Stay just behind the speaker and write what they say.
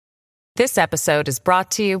This episode is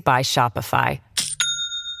brought to you by Shopify.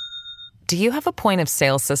 Do you have a point of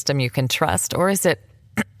sale system you can trust, or is it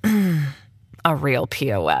a real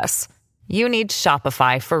POS? You need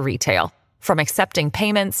Shopify for retail. From accepting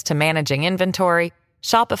payments to managing inventory,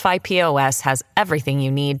 Shopify POS has everything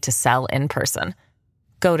you need to sell in person.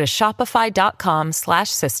 Go to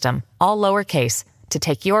shopify.com/system, all lowercase, to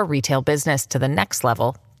take your retail business to the next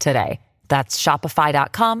level today. That's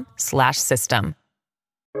shopify.com/system.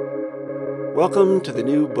 Welcome to the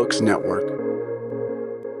New Books Network.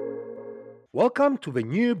 Welcome to the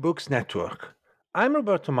New Books Network. I'm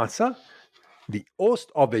Roberto Massa, the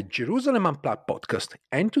host of the Jerusalem Unplugged podcast,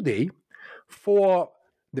 and today, for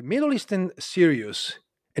the Middle Eastern series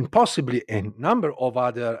and possibly a number of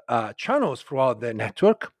other channels throughout the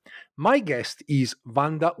network, my guest is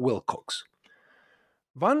Wanda Wilcox.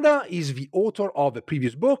 Wanda is the author of the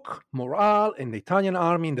previous book, Morale and the Italian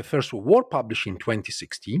Army in the First World War, published in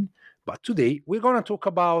 2016. But today, we're going to talk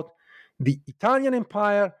about the Italian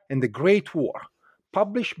Empire and the Great War,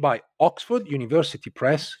 published by Oxford University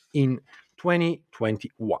Press in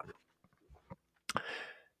 2021.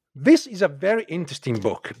 This is a very interesting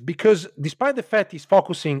book because despite the fact it's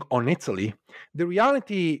focusing on Italy, the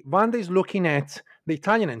reality Wanda is looking at the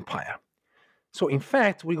Italian Empire. So in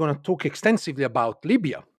fact, we're going to talk extensively about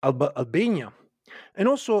Libya, Albania, and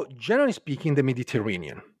also, generally speaking, the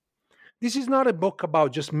Mediterranean. This is not a book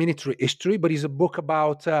about just military history, but it's a book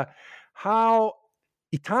about how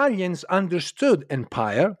Italians understood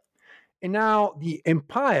empire and how the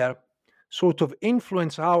empire sort of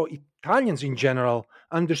influenced how Italians in general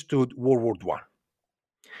understood World War I.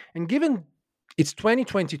 And given it's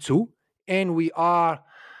 2022 and we are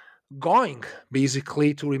going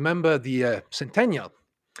basically to remember the centennial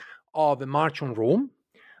of the March on Rome,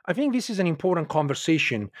 I think this is an important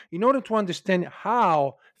conversation in order to understand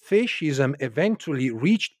how fascism eventually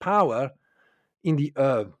reached power in the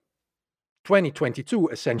 2022,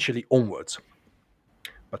 essentially onwards.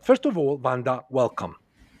 But first of all, Wanda, welcome.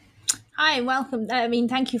 Hi, welcome.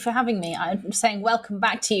 Thank you for having me. I'm saying welcome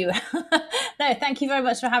back to you. No, thank you very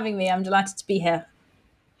much for having me. I'm delighted to be here.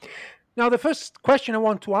 Now, the first question I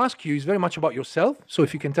want to ask you is very much about yourself. So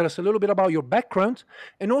if you can tell us a little bit about your background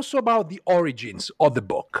and also about the origins of the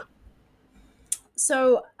book.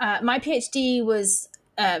 So my PhD was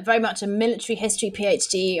very much a military history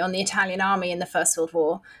PhD on the Italian army in the First World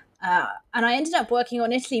War. And I ended up working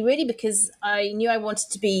on Italy really because I knew I wanted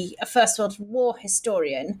to be a First World War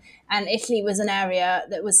historian, and Italy was an area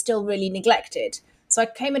that was still really neglected. So I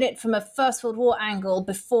came at it from a First World War angle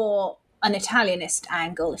before an Italianist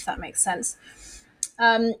angle, if that makes sense.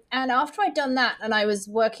 And after I'd done that, and I was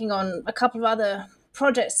working on a couple of other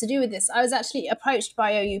projects to do with this, I was actually approached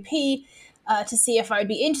by OUP to see if I would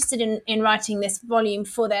be interested in writing this volume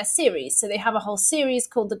for their series. So they have a whole series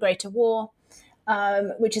called The Greater War,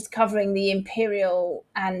 which is covering the imperial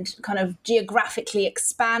and kind of geographically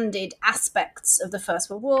expanded aspects of the First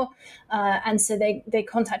World War. And so they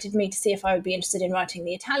contacted me to see if I would be interested in writing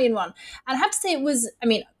the Italian one. And I have to say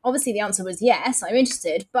obviously the answer was yes, I'm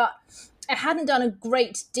interested, but I hadn't done a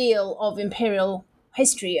great deal of imperial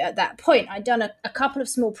history at that point. I'd done a couple of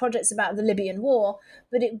small projects about the Libyan War,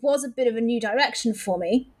 but it was a bit of a new direction for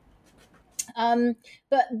me.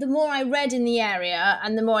 But the more I read in the area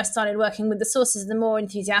and the more I started working with the sources, the more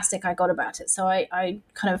enthusiastic I got about it. So I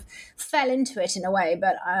kind of fell into it in a way,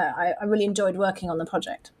 but I really enjoyed working on the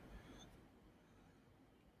project.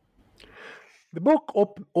 The book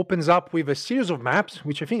opens up with a series of maps,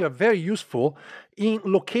 which I think are very useful in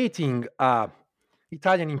locating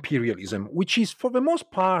Italian imperialism, which is for the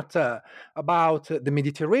most part about the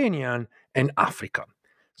Mediterranean and Africa.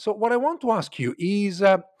 So what I want to ask you is,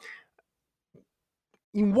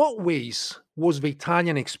 in what ways was the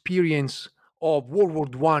Italian experience of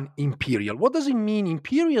World War I imperial? What does it mean,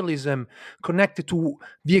 imperialism connected to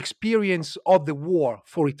the experience of the war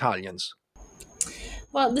for Italians?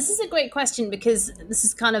 Well, this is a great question because this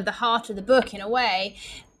is kind of the heart of the book in a way.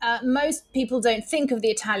 Most people don't think of the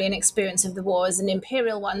Italian experience of the war as an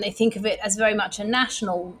imperial one. They think of it as very much a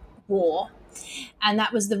national war. And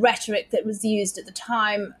that was the rhetoric that was used at the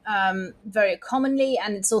time very commonly.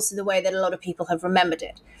 And it's also the way that a lot of people have remembered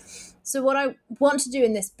it. So what I want to do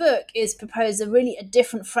in this book is propose a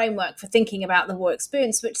different framework for thinking about the war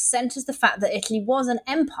experience, which centers the fact that Italy was an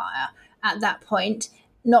empire at that point,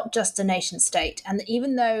 not just a nation state. And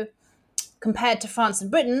even though compared to France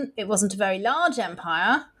and Britain, it wasn't a very large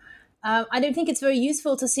empire, I don't think it's very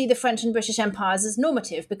useful to see the French and British empires as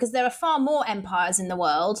normative, because there are far more empires in the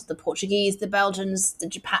world, the Portuguese, the Belgians, the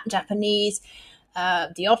Japanese,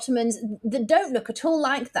 the Ottomans, that don't look at all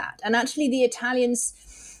like that. And actually the Italians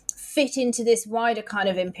fit into this wider kind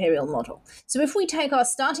of imperial model. So if we take our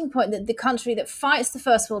starting point that the country that fights the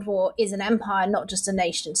First World War is an empire, not just a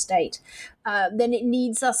nation state, then it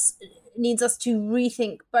needs us to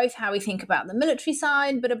rethink both how we think about the military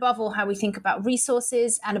side, but above all how we think about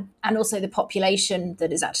resources and also the population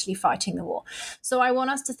that is actually fighting the war. So I want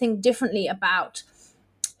us to think differently about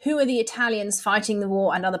who are the Italians fighting the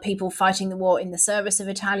war and other people fighting the war in the service of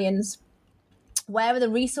Italians. Where are the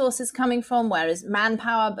resources coming from? Where is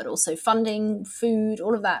manpower, but also funding, food,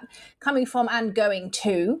 all of that coming from and going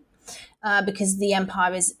to? Because the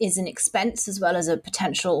empire is an expense as well as a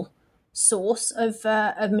potential source of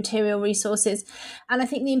material resources. And I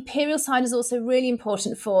think the imperial side is also really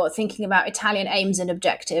important for thinking about Italian aims and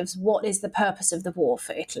objectives. What is the purpose of the war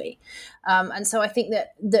for Italy? And so I think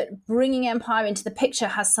that bringing empire into the picture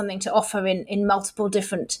has something to offer in multiple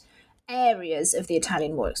different areas of the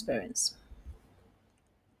Italian war experience.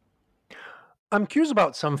 I'm curious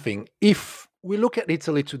about something. If we look at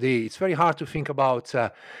Italy today, it's very hard to think about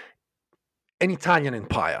an Italian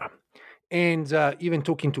empire. And even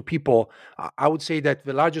talking to people, I would say that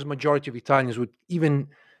the largest majority of Italians would even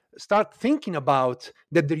start thinking about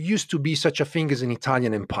that there used to be such a thing as an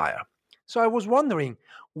Italian empire. So I was wondering,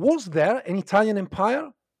 was there an Italian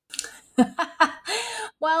empire?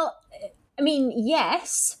 Well, I mean,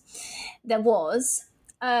 yes, there was.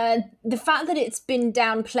 The fact that it's been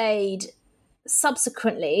downplayed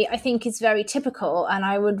subsequently, I think, is very typical. And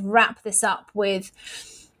I would wrap this up with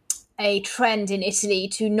a trend in Italy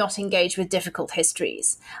to not engage with difficult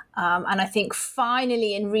histories. And I think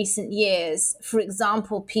finally in recent years, for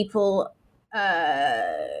example, people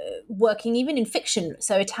working even in fiction,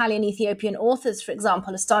 so Italian Ethiopian authors, for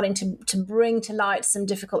example, are starting to bring to light some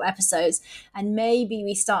difficult episodes, and maybe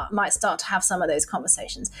we might start to have some of those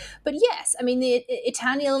conversations. But yes, I mean, the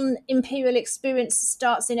Italian imperial experience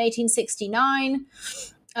starts in 1869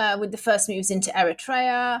 with the first moves into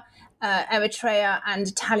Eritrea. Eritrea and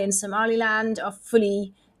Italian Somaliland are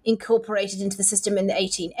fully incorporated into the system in the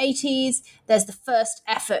 1880s. There's the first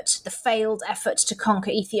effort, the failed effort to conquer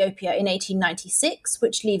Ethiopia in 1896,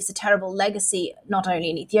 which leaves a terrible legacy not only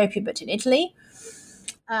in Ethiopia but in Italy.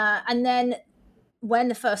 And then when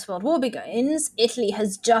the First World War begins, Italy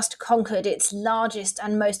has just conquered its largest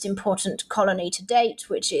and most important colony to date,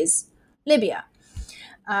 which is Libya.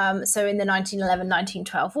 So in the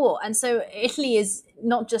 1911-1912 war. And so Italy is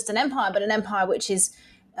not just an empire, but an empire which is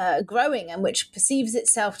growing and which perceives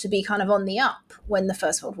itself to be kind of on the up when the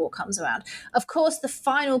First World War comes around. Of course, the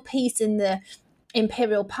final piece in the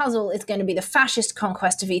imperial puzzle is going to be the fascist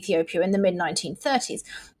conquest of Ethiopia in the mid-1930s.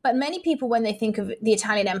 But many people, when they think of the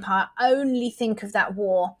Italian Empire, only think of that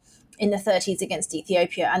war in the 30s against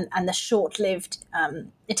Ethiopia and the short-lived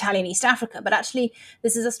Italian East Africa. But actually,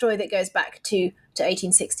 this is a story that goes back to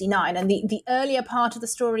 1869. And the earlier part of the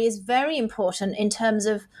story is very important in terms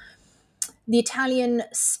of the Italian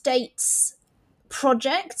state's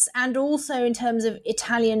projects and also in terms of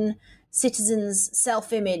Italian citizens'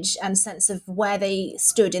 self-image and sense of where they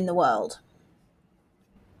stood in the world.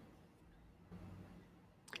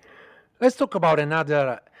 Let's talk about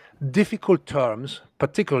another difficult terms,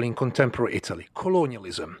 particularly in contemporary Italy,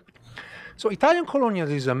 colonialism. So Italian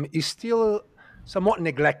colonialism is still somewhat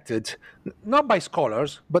neglected, not by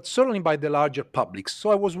scholars, but certainly by the larger public. So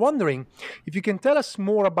I was wondering if you can tell us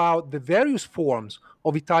more about the various forms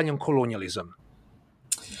of Italian colonialism.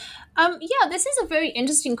 Yeah, this is a very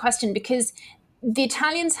interesting question because the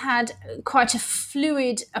Italians had quite a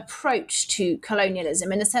fluid approach to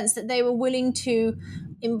colonialism in the sense that they were willing to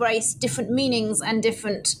embrace different meanings and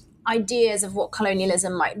different ideas of what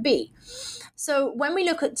colonialism might be. So when we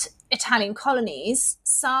look at Italian colonies,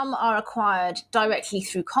 some are acquired directly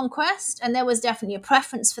through conquest, and there was definitely a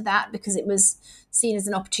preference for that because it was seen as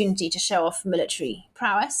an opportunity to show off military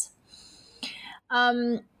prowess.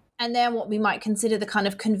 And then what we might consider the kind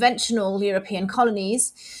of conventional European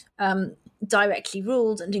colonies, directly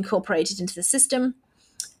ruled and incorporated into the system.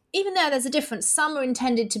 Even there's a difference. Some are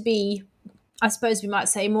intended to be, I suppose we might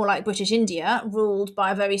say, more like British India, ruled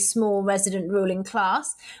by a very small resident ruling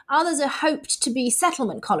class. Others are hoped to be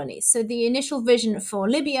settlement colonies. So the initial vision for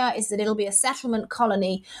Libya is that it'll be a settlement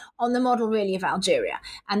colony on the model really of Algeria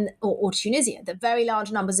or Tunisia. That very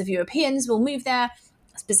large numbers of Europeans will move there,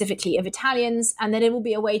 specifically of Italians, and then it will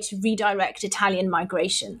be a way to redirect Italian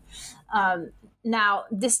migration. Now,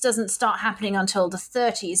 this doesn't start happening until the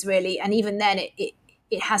 30s, really, and even then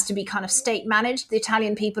it has to be kind of state managed. The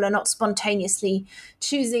Italian people are not spontaneously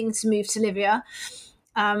choosing to move to Libya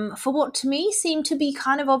for what to me seem to be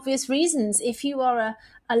kind of obvious reasons. If you are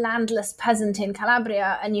a landless peasant in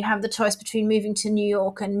Calabria and you have the choice between moving to New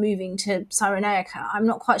York and moving to Cyrenaica, I'm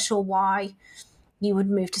not quite sure why you would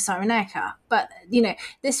move to Cyrenaica. But,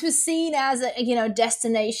 this was seen as a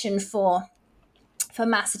destination for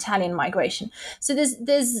mass Italian migration. So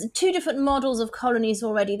there's two different models of colonies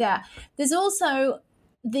already there. There's also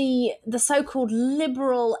the so-called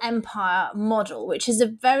liberal empire model, which is a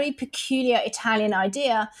very peculiar Italian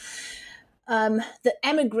idea, that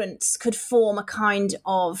emigrants could form a kind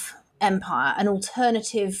of empire, an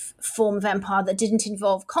alternative form of empire that didn't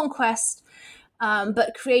involve conquest,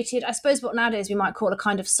 but created, I suppose, what nowadays we might call a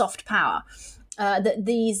kind of soft power. That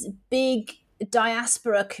these big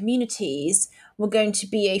diaspora communities were going to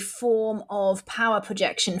be a form of power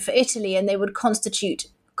projection for Italy, and they would constitute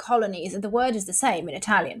colonies. And the word is the same in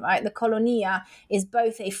Italian, right? The colonia is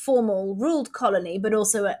both a formal ruled colony, but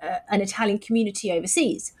also an Italian community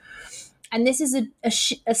overseas. And this is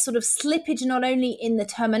a sort of slippage not only in the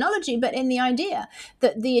terminology, but in the idea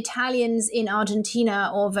that the Italians in Argentina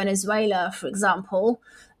or Venezuela, for example,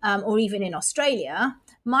 or even in Australia,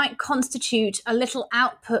 might constitute a little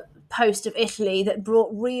outpost of Italy that brought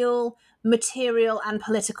real material and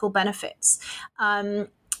political benefits.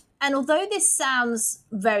 And although this sounds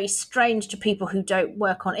very strange to people who don't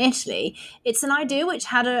work on Italy, it's an idea which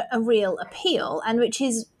had a real appeal and which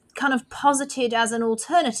is kind of posited as an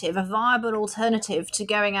alternative, a viable alternative to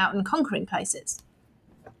going out and conquering places.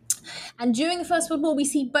 And during the First World War, we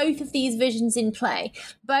see both of these visions in play,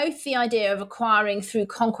 both the idea of acquiring through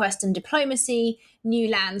conquest and diplomacy new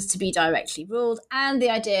lands to be directly ruled, and the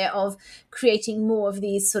idea of creating more of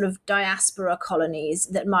these sort of diaspora colonies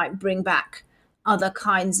that might bring back other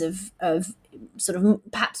kinds of sort of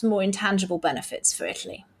perhaps more intangible benefits for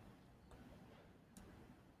Italy.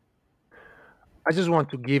 I just want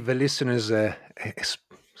to give the listeners a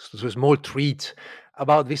small treat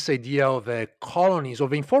about this idea of colonies,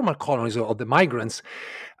 of informal colonies, of the migrants.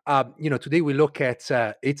 Today we look at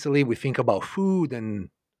Italy, we think about food and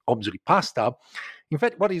obviously pasta. In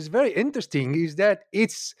fact, what is very interesting is that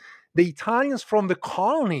it's the Italians from the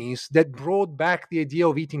colonies that brought back the idea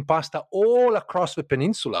of eating pasta all across the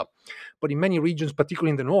peninsula. But in many regions,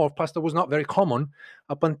 particularly in the north, pasta was not very common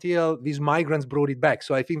up until these migrants brought it back.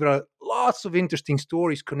 So I think there are lots of interesting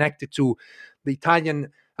stories connected to the Italian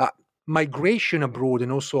migration abroad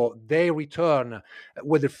and also their return,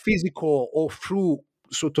 whether physical or through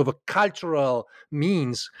sort of a cultural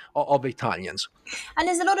means of Italians. And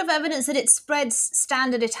there's a lot of evidence that it spreads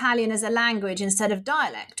standard Italian as a language instead of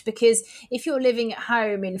dialect, because if you're living at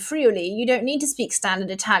home in Friuli, you don't need to speak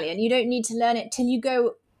standard Italian. You don't need to learn it till you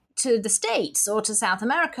go to the States or to South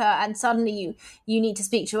America, and suddenly you need to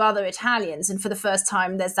speak to other Italians. And for the first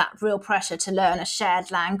time, there's that real pressure to learn a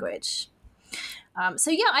shared language. I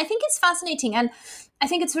think it's fascinating. And I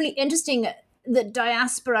think it's really interesting that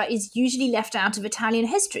diaspora is usually left out of Italian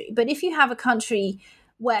history. But if you have a country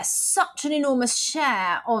where such an enormous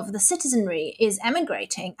share of the citizenry is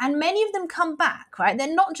emigrating, and many of them come back, right?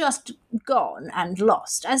 They're not just gone and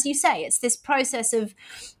lost. As you say, it's this process of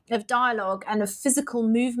dialogue and of physical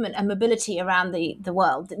movement and mobility around the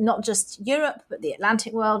world, not just Europe, but the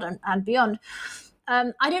Atlantic world and beyond.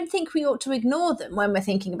 I don't think we ought to ignore them when we're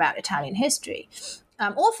thinking about Italian history.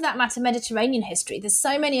 Or for that matter, Mediterranean history. There's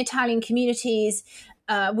so many Italian communities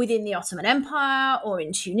within the Ottoman Empire or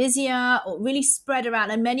in Tunisia, or really spread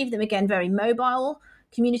around, and many of them, again, very mobile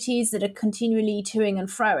communities that are continually toing and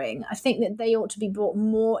froing. I think that they ought to be brought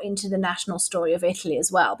more into the national story of Italy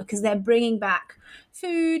as well, because they're bringing back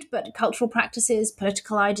food, but cultural practices,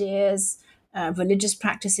 political ideas, religious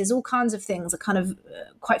practices, all kinds of things are kind of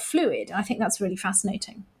quite fluid. I think that's really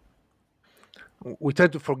fascinating. We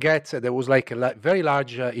tend to forget that there was like a very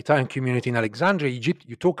large Italian community in Alexandria, Egypt,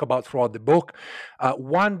 you talk about throughout the book,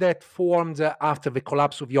 one that formed after the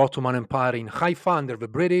collapse of the Ottoman Empire in Haifa under the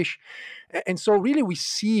British. And so really we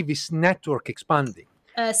see this network expanding.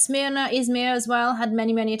 Smyrna, Izmir as well, had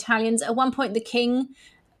many, many Italians. At one point, the king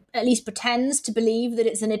at least pretends to believe that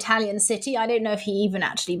it's an Italian city. I don't know if he even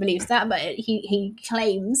actually believes that, but he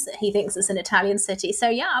claims that he thinks it's an Italian city. So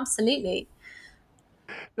yeah, absolutely.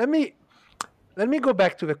 Let me go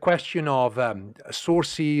back to the question of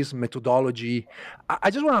sources, methodology. I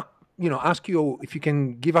just want to, ask you if you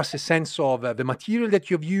can give us a sense of the material that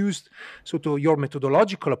you've used, so to your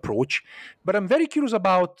methodological approach. But I'm very curious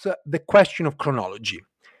about the question of chronology.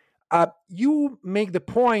 You make the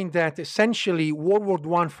point that essentially World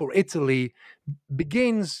War I for Italy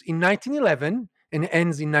begins in 1911 and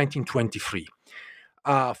ends in 1923.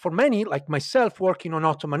 For many, like myself, working on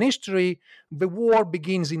Ottoman history, the war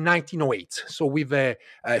begins in 1908. So with the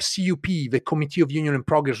CUP, the Committee of Union and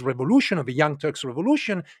Progress Revolution, of the Young Turks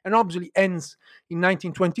Revolution, and obviously ends in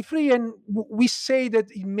 1923. And we say that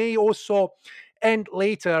it may also and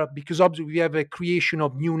later, because obviously we have a creation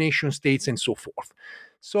of new nation states and so forth.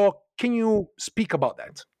 So can you speak about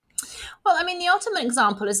that? Well, I mean, the Ottoman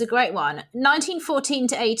example is a great one. 1914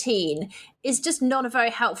 to 18 is just not a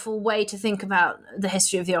very helpful way to think about the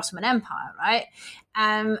history of the Ottoman Empire, right?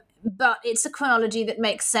 But it's a chronology that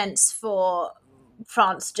makes sense for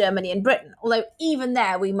France, Germany, and Britain, although even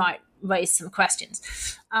there we might raise some questions.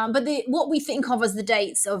 But what we think of as the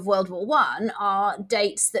dates of World War I are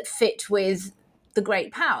dates that fit with the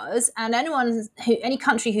great powers, and any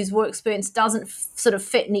country whose war experience doesn't sort of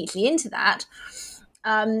fit neatly into that,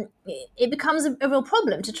 it becomes a real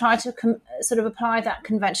problem to try to sort of apply that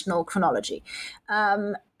conventional chronology.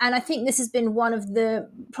 And I think this has been one of the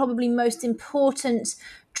probably most important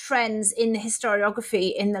trends in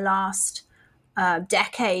historiography in the last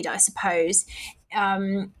decade, I suppose,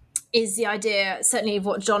 is the idea, certainly of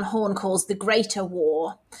what John Horne calls the Greater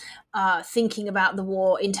War, thinking about the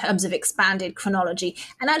war in terms of expanded chronology.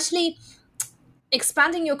 And actually,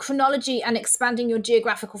 expanding your chronology and expanding your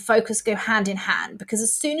geographical focus go hand in hand, because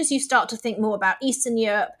as soon as you start to think more about Eastern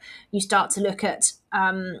Europe, you start to look at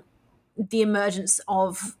the emergence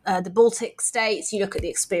of the Baltic states, you look at the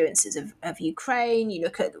experiences of Ukraine, you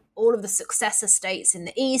look at all of the successor states in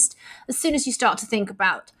the East. As soon as you start to think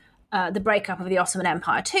about the breakup of the Ottoman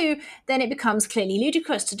Empire too, then it becomes clearly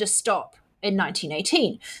ludicrous to just stop in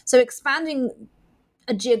 1918. So expanding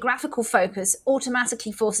a geographical focus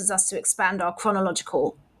automatically forces us to expand our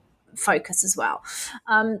chronological focus as well.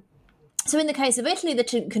 So in the case of Italy, the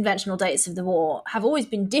two conventional dates of the war have always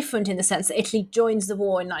been different in the sense that Italy joins the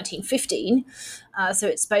war in 1915. So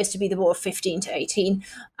it's supposed to be the war of 15 to 18.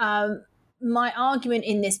 My argument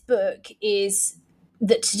in this book is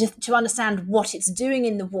that to understand what it's doing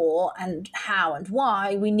in the war and how and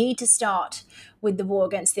why, we need to start with the war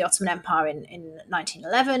against the Ottoman Empire in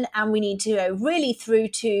 1911, and we need to go really through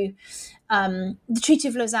to the Treaty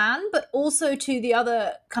of Lausanne, but also to the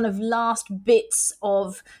other kind of last bits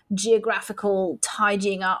of geographical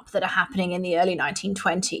tidying up that are happening in the early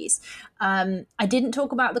 1920s. I didn't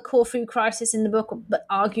talk about the Corfu crisis in the book, but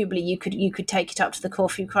arguably you could take it up to the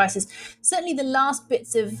Corfu crisis. Certainly the last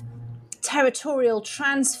bits of territorial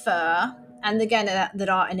transfer, and again that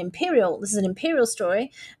are this is an imperial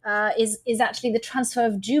story, is actually the transfer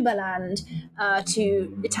of Jubaland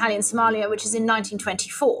to Italian Somalia, which is in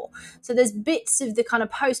 1924. So there's bits of the kind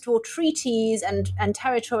of post-war treaties and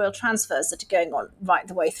territorial transfers that are going on right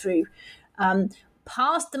the way through,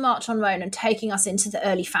 past the March on Rhone and taking us into the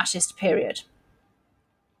early fascist period.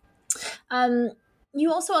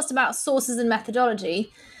 You also asked about sources and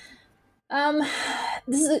methodology.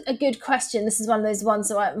 This is a good question. This is one of those ones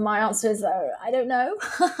that my answer is, I don't know.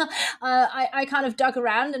 I kind of dug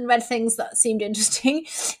around and read things that seemed interesting.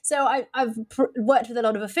 So I've worked with a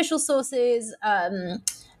lot of official sources,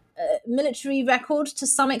 military record to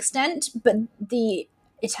some extent, but the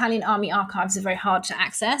Italian Army archives are very hard to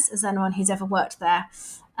access, as anyone who's ever worked there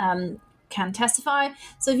can testify.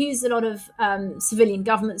 So I've used a lot of civilian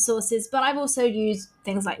government sources, but I've also used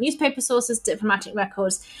things like newspaper sources, diplomatic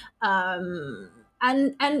records,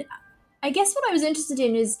 and I guess what I was interested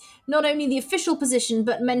in is not only the official position,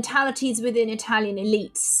 but mentalities within Italian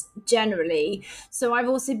elites generally. So I've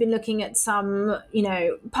also been looking at some,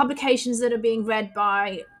 publications that are being read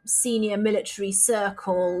by senior military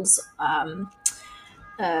circles,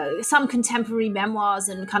 some contemporary memoirs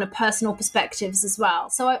and kind of personal perspectives as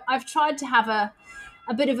well. So I've tried to have a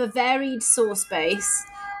bit of a varied source base,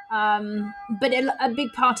 but a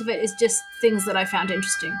big part of it is just things that I found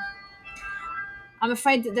interesting. I'm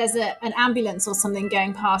afraid that there's an ambulance or something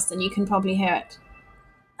going past and you can probably hear it.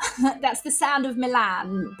 That's the sound of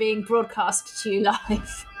Milan being broadcast to you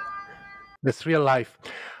live. That's real life.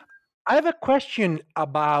 I have a question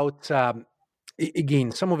about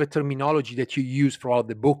again, some of the terminology that you use throughout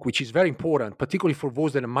the book, which is very important, particularly for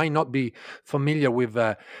those that might not be familiar with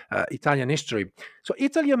Italian history. So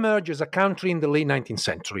Italy emerged as a country in the late 19th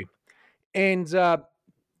century. And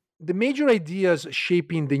the major ideas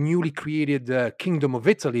shaping the newly created Kingdom of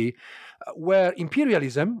Italy were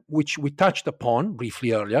imperialism, which we touched upon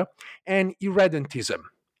briefly earlier, and irredentism.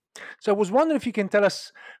 So I was wondering if you can tell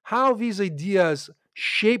us how these ideas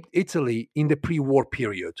shaped Italy in the pre-war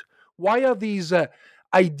period. Why are these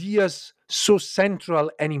ideas so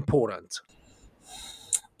central and important?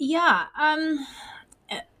 Yeah, I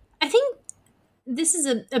think this is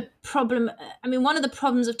a problem. I mean, one of the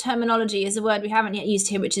problems of terminology is a word we haven't yet used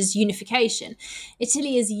here, which is unification.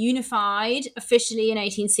 Italy is unified officially in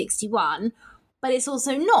 1861, but it's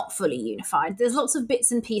also not fully unified. There's lots of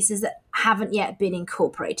bits and pieces that haven't yet been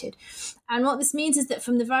incorporated. And what this means is that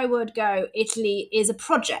from the very word go, Italy is a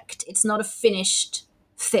project. It's not a finished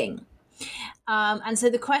thing. And so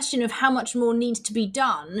the question of how much more needs to be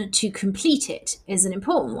done to complete it is an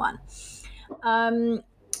important one.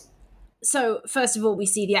 So first of all, we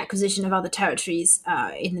see the acquisition of other territories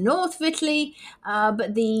in the north of Italy,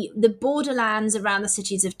 but the borderlands around the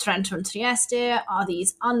cities of Trento and Trieste are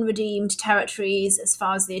these unredeemed territories as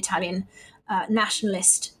far as the Italian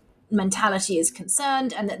nationalist mentality is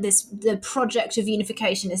concerned, and that the project of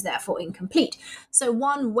unification is therefore incomplete. So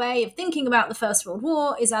one way of thinking about the First World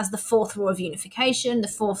War is as the Fourth War of Unification, the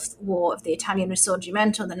Fourth War of the Italian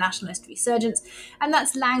Risorgimento, the nationalist resurgence, and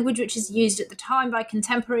that's language which is used at the time by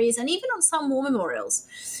contemporaries and even on some war memorials.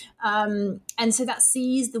 And so that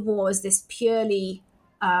sees the war as this purely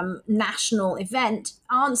national event,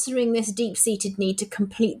 answering this deep-seated need to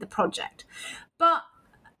complete the project. But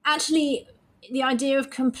actually, the idea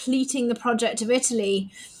of completing the project of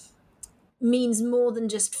Italy means more than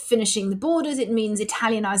just finishing the borders. It means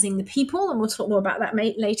Italianizing the people, and we'll talk more about that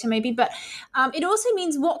later maybe. But it also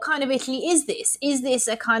means, what kind of Italy is this? Is this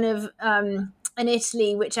a kind of an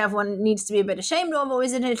Italy which everyone needs to be a bit ashamed of, or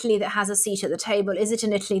is it an Italy that has a seat at the table? Is it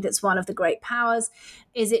an Italy that's one of the great powers?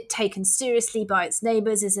 Is it taken seriously by its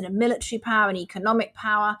neighbors? Is it a military power, an economic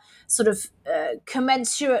power, sort of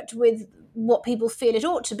commensurate with what people feel it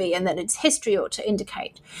ought to be and that its history ought to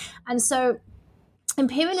indicate? And so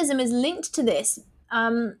imperialism is linked to this,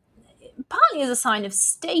 partly as a sign of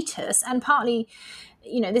status, and partly,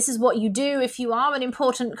 this is what you do if you are an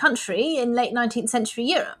important country in late 19th century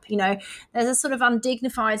Europe. There's a sort of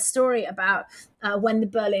undignified story about when the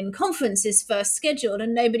Berlin Conference is first scheduled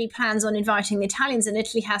and nobody plans on inviting the Italians, and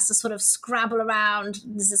Italy has to sort of scrabble around.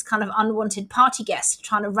 There's this kind of unwanted party guest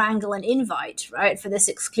trying to wrangle an invite, right, for this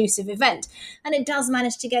exclusive event. And it does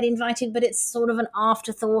manage to get invited, but it's sort of an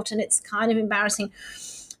afterthought and it's kind of embarrassing.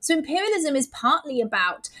 So imperialism is partly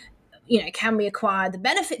about, can we acquire the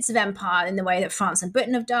benefits of empire in the way that France and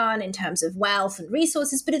Britain have done in terms of wealth and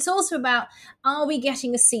resources? But it's also about, are we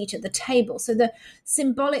getting a seat at the table? So the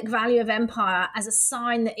symbolic value of empire as a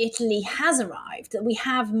sign that Italy has arrived, that we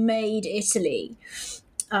have made Italy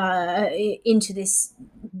into this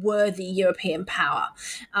worthy European power.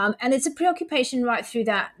 And it's a preoccupation right through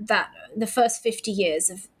that the first 50 years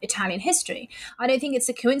of Italian history. I don't think it's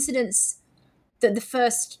a coincidence that the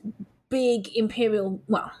first big imperial,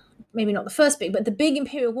 well, maybe not the first big, but the big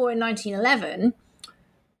imperial war in 1911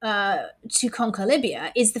 to conquer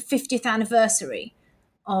Libya is the 50th anniversary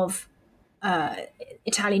of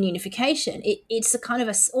Italian unification. It's a kind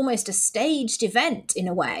of almost a staged event in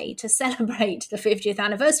a way to celebrate the 50th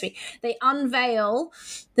anniversary. They unveil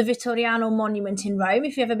the Vittoriano monument in Rome.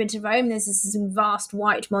 If you've ever been to Rome, there's this vast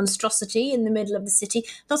white monstrosity in the middle of the city.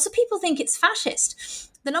 Lots of people think it's fascist.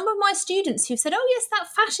 The number of my students who said, oh, yes, that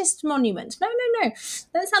fascist monument. No.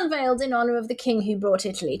 That's unveiled in honour of the king who brought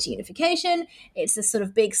Italy to unification. It's a sort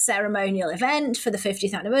of big ceremonial event for the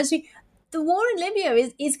 50th anniversary. The war in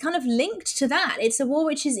Libya is kind of linked to that. It's a war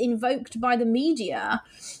which is invoked by the media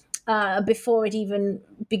before it even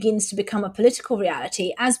begins to become a political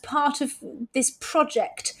reality as part of this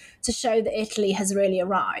project to show that Italy has really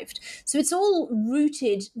arrived. So it's all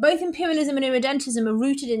rooted, both imperialism and irredentism are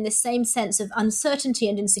rooted in this same sense of uncertainty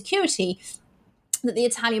and insecurity, that the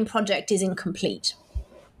Italian project is incomplete.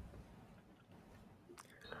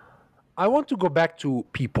 I want to go back to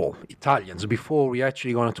people, Italians, before we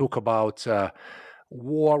actually going to talk about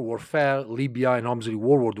warfare, Libya, and obviously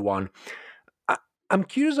World War I. I'm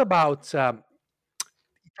curious about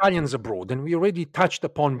Italians abroad, and we already touched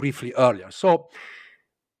upon briefly earlier. So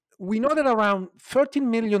we know that around 13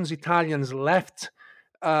 million Italians left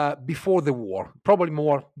before the war, probably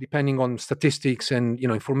more depending on statistics and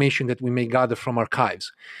information that we may gather from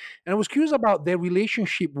archives. And I was curious about their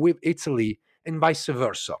relationship with Italy and vice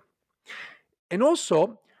versa. And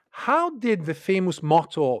also, how did the famous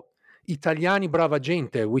motto "Italiani brava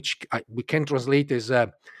gente," which we can translate as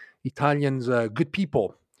Italians good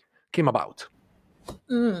people, came about?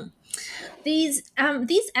 These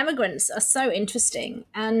emigrants are so interesting,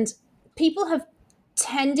 and people have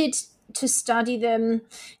tended to study them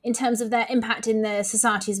in terms of their impact in the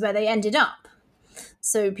societies where they ended up.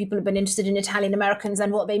 So people have been interested in Italian Americans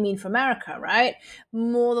and what they mean for America, right?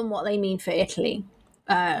 More than what they mean for Italy,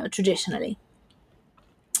 traditionally.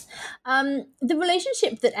 The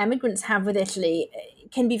relationship that emigrants have with Italy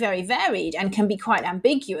can be very varied and can be quite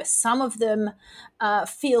ambiguous. Some of them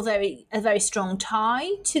feel a very strong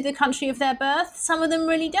tie to the country of their birth. Some of them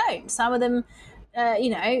really don't. Some of them,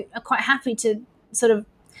 are quite happy to sort of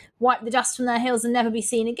wipe the dust from their heels and never be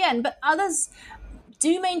seen again. But others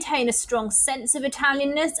do maintain a strong sense of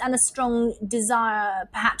Italianness and a strong desire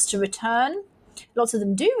perhaps to return. lots of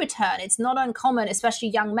them do return. It's not uncommon, especially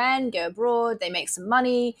young men go abroad, they make some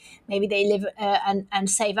money, maybe they live and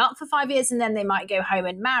save up for 5 years, and then they might go home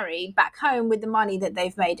and marry back home with the money that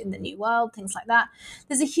they've made in the new world, things like that.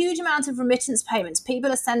 There's a huge amount of remittance payments.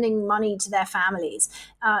 People are sending money to their families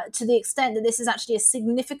to the extent that this is actually a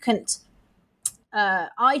significant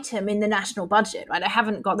item in the national budget, right? I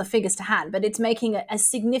haven't got the figures to hand, but it's making a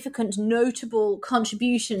significant, notable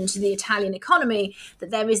contribution to the Italian economy,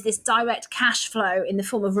 that there is this direct cash flow in the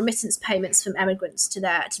form of remittance payments from emigrants to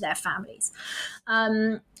their families.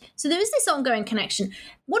 So there is this ongoing connection.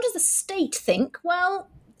 What does the state think? Well,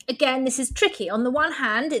 again, this is tricky. On the one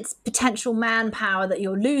hand, it's potential manpower that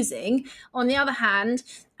you're losing. On the other hand,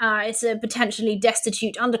 it's a potentially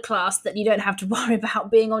destitute underclass that you don't have to worry about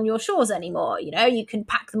being on your shores anymore. You know, you can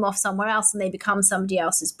pack them off somewhere else and they become somebody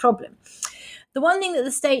else's problem. The one thing that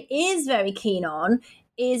the state is very keen on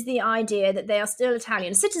is the idea that they are still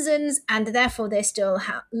Italian citizens, and therefore they're still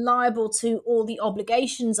liable to all the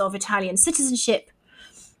obligations of Italian citizenship,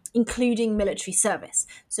 including military service.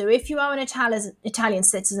 So if you are an Italian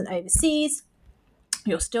citizen overseas,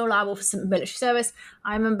 you're still liable for some military service.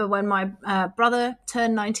 I remember when my brother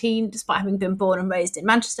turned 19, despite having been born and raised in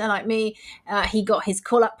Manchester like me, he got his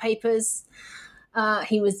call-up papers.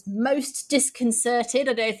 He was most disconcerted.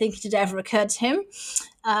 I don't think it had ever occurred to him.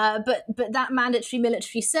 But that mandatory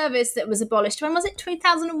military service that was abolished, when was it?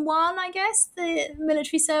 2001, I guess, the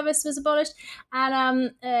military service was abolished.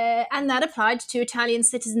 And that applied to Italian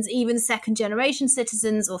citizens, even second-generation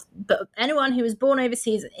citizens, but anyone who was born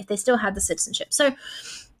overseas, if they still had the citizenship. So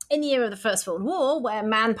in the era of the First World War, where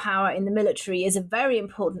manpower in the military is a very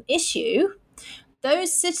important issue,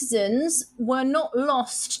 those citizens were not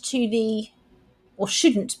lost to or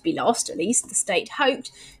shouldn't be lost, at least the state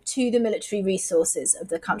hoped, to the military resources of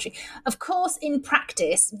the country. Of course, in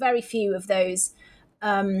practice, very few of those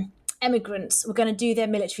emigrants were going to do their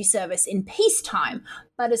military service in peacetime,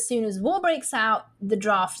 but as soon as war breaks out, the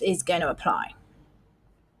draft is going to apply.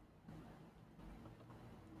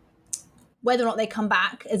 Whether or not they come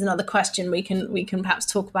back is another question we can perhaps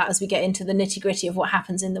talk about as we get into the nitty-gritty of what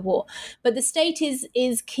happens in the war. But the state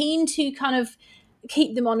is keen to kind of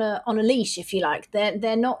keep them on a leash, if you like. They're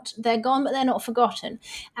gone, but they're not forgotten.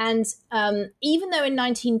 And even though in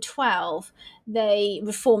 1912 they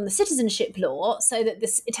reformed the citizenship law so that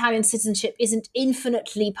this Italian citizenship isn't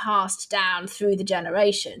infinitely passed down through the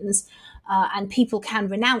generations, and people can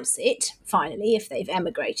renounce it finally if they've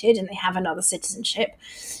emigrated and they have another citizenship,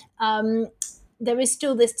 there is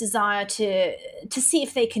still this desire to see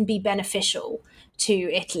if they can be beneficial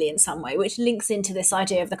to Italy in some way, which links into this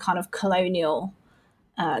idea of the kind of colonial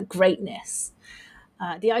greatness.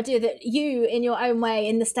 The idea that you, in your own way,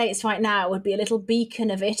 in the States right now, would be a little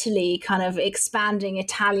beacon of Italy, kind of expanding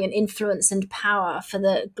Italian influence and power for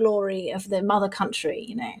the glory of the mother country,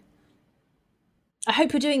 you know. I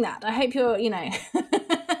hope you're doing that. I hope you're, you know,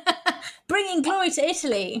 bringing glory to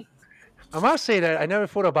Italy. I must say that I never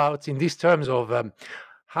thought about in these terms of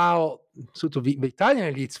how sort of the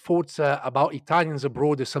Italian elites thought about Italians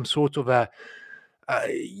abroad as some sort of an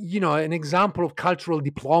example of cultural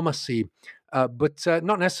diplomacy, but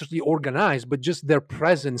not necessarily organized, but just their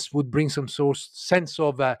presence would bring some sort of sense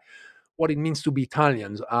of what it means to be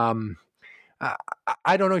Italians.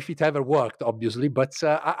 I don't know if it ever worked, obviously, but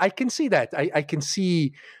I can see that. I can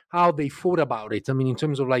see how they thought about it. I mean, in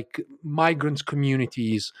terms of like migrant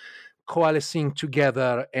communities coalescing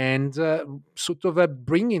together and sort of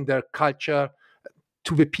bringing their culture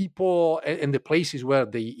to the people and the places where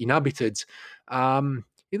they inhabited.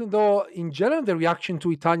 Even though in general the reaction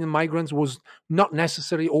to Italian migrants was not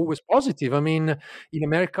necessarily always positive. I mean, in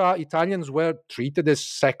America, Italians were treated as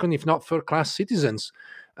second, if not third class citizens,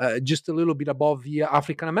 just a little bit above the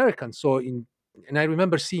African Americans. And I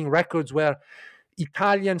remember seeing records where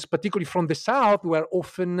Italians, particularly from the South, were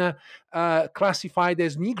often classified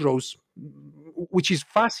as Negroes, which is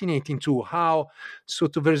fascinating too, how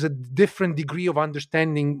sort of there's a different degree of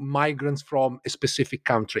understanding migrants from a specific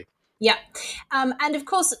country. Yeah. And of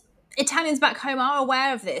course, Italians back home are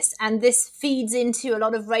aware of this, and this feeds into a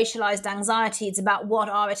lot of racialized anxieties about what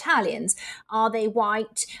are Italians. Are they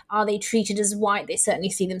white? Are they treated as white? They certainly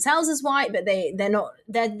see themselves as white, but they're not.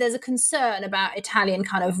 There's a concern about Italian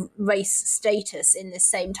kind of race status in this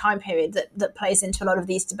same time period that plays into a lot of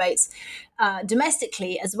these debates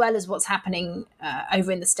domestically, as well as what's happening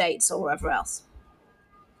over in the States or wherever else.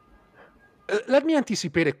 Let me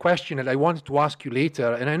anticipate a question that I wanted to ask you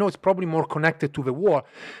later, and I know it's probably more connected to the war,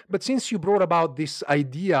 but since you brought about this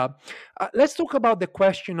idea, let's talk about the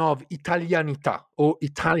question of Italianità or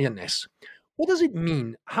Italianness. What does it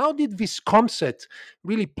mean? How did this concept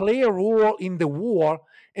really play a role in the war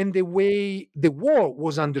and the way the war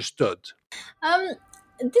was understood? Um,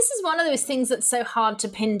 this is one of those things that's so hard to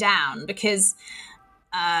pin down because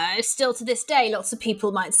still to this day, lots of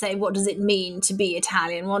people might say, what does it mean to be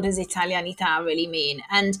Italian? What does Italianità really mean?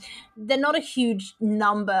 And they're not a huge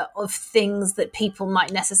number of things that people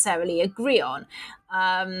might necessarily agree on.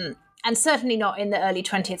 And certainly not in the early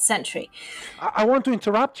 20th century. I want to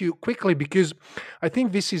interrupt you quickly because I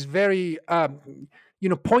think this is very,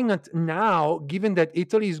 poignant now, given that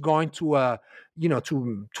Italy is going to,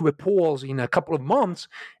 to a polls in a couple of months,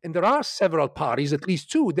 and there are several parties, at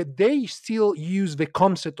least two, that they still use the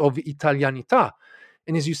concept of Italianità,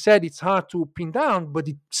 and as you said, it's hard to pin down, but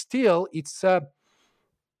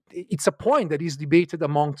it's a point that is debated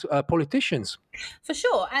amongst politicians. For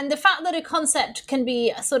sure. And the fact that a concept can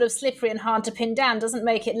be sort of slippery and hard to pin down doesn't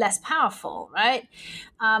make it less powerful, right?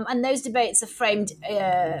 And those debates are framed,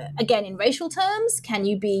 again, in racial terms. Can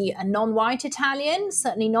you be a non-white Italian?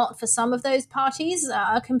 Certainly not for some of those parties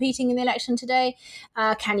competing in the election today.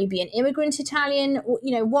 Can you be an immigrant Italian?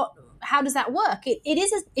 How does that work?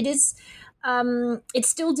 It's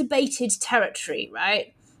still debated territory,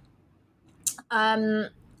 right?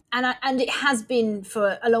 And it has been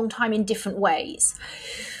for a long time in different ways.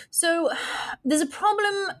 So there's a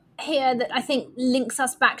problem here that I think links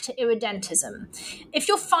us back to irredentism. If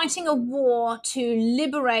you're fighting a war to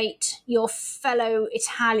liberate your fellow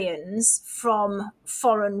Italians from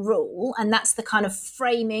foreign rule, and that's the kind of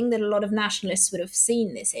framing that a lot of nationalists would have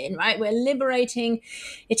seen this in, right? We're liberating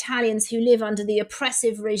Italians who live under the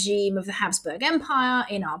oppressive regime of the Habsburg Empire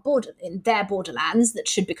in their borderlands that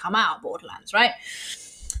should become our borderlands, right?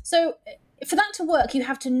 So for that to work, you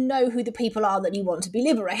have to know who the people are that you want to be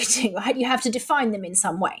liberating, right? You have to define them in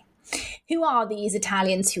some way. Who are these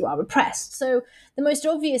Italians who are oppressed? So the most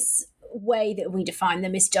obvious way that we define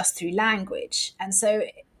them is just through language. And so,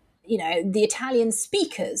 the Italian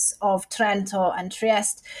speakers of Trento and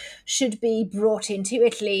Trieste should be brought into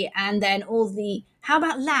Italy, and then how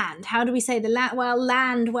about land? How do we say the land? Well,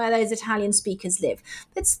 land where those Italian speakers live.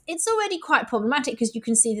 It's already quite problematic because you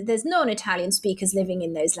can see that there's non-Italian speakers living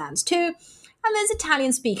in those lands too. And there's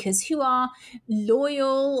Italian speakers who are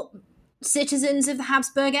loyal citizens of the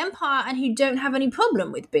Habsburg Empire and who don't have any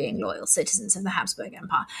problem with being loyal citizens of the Habsburg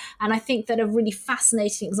Empire. And I think that a really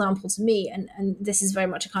fascinating example to me, and this is very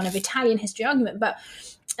much a kind of Italian history argument, but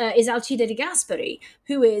is Alcide de Gasperi,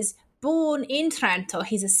 who is born in Trento.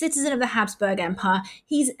 He's a citizen of the Habsburg Empire.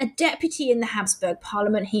 He's a deputy in the Habsburg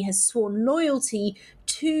Parliament. He has sworn loyalty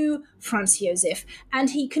to Franz Josef,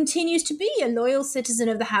 and he continues to be a loyal citizen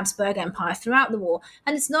of the Habsburg Empire throughout the war.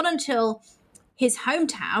 And it's not until his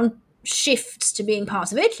hometown shifts to being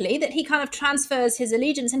part of Italy that he kind of transfers his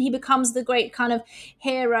allegiance and he becomes the great kind of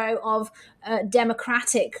hero of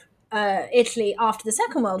democratic Italy after the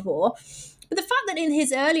Second World War. But the fact that in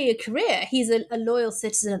his earlier career he's a loyal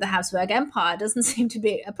citizen of the Habsburg Empire doesn't seem to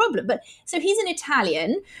be a problem. But so he's an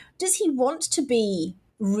Italian. Does he want to be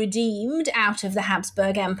redeemed out of the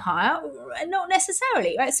Habsburg Empire? Not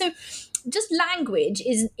necessarily, right? So just language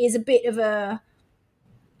is a bit of a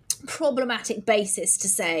problematic basis to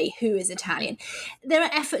say who is Italian. There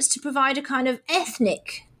are efforts to provide a kind of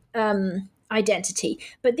ethnic identity,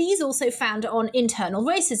 but these also found on internal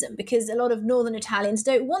racism because a lot of northern Italians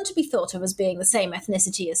don't want to be thought of as being the same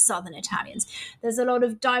ethnicity as southern Italians. There's a lot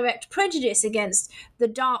of direct prejudice against the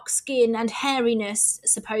dark skin and hairiness,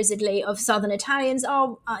 supposedly, of southern Italians.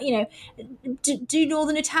 Do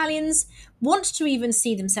northern Italians want to even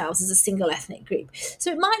see themselves as a single ethnic group?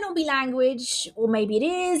 So it might not be language, or maybe it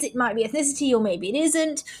is. It might be ethnicity, or maybe it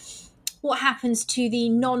isn't. What happens to the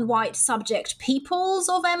non-white subject peoples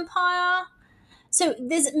of empire? So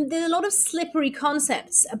there's a lot of slippery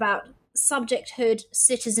concepts about subjecthood,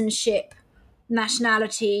 citizenship,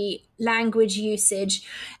 nationality, language usage.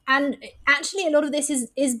 And actually a lot of this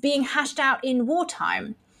is being hashed out in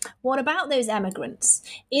wartime. What about those emigrants?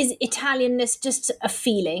 Is Italianness just a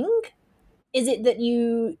feeling? Is it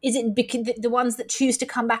the ones that choose to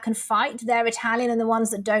come back and fight, they're Italian, and the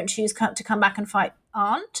ones that don't choose to come back and fight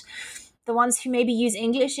aren't? The ones who maybe use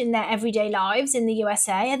English in their everyday lives in the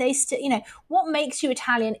USA, are they still, what makes you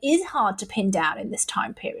Italian is hard to pin down in this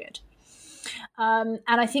time period. And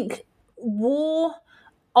I think war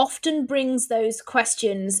often brings those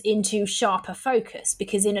questions into sharper focus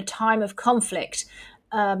because in a time of conflict,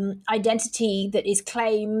 identity that is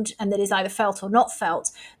claimed and that is either felt or not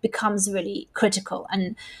felt becomes really critical.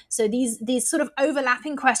 And so these sort of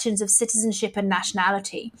overlapping questions of citizenship and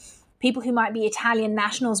nationality, people who might be Italian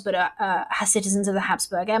nationals but are citizens of the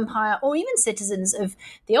Habsburg Empire or even citizens of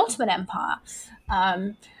the Ottoman Empire,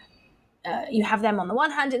 you have them on the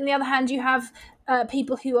one hand, and on the other hand, you have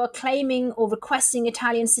people who are claiming or requesting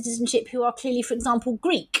Italian citizenship who are clearly, for example,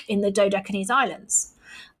 Greek in the Dodecanese Islands.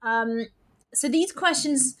 So these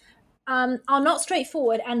questions are not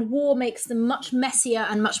straightforward, and war makes them much messier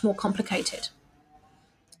and much more complicated.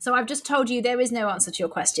 So I've just told you there is no answer to your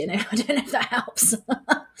question. I don't know if that helps.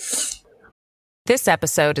 This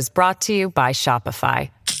episode is brought to you by Shopify.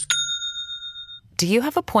 Do you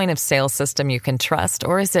have a point of sale system you can trust,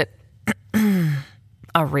 or is it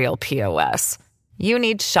a real POS? You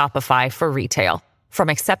need Shopify for retail. From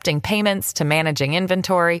accepting payments to managing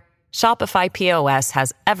inventory, Shopify POS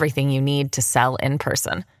has everything you need to sell in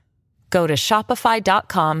person. Go to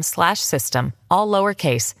shopify.com/system, all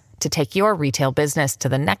lowercase, to take your retail business to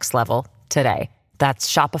the next level today. That's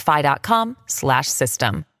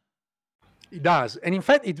shopify.com/system. It does. And in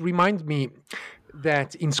fact, it reminds me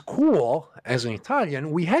that in school, as an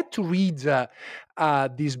Italian, we had to read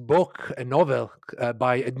this book, a novel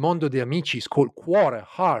by Edmondo De Amicis called Cuore,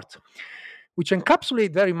 Heart, which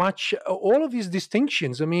encapsulates very much all of these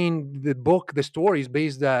distinctions. I mean, the story is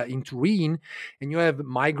based in Turin, and you have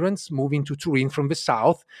migrants moving to Turin from the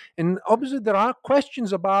south. And obviously, there are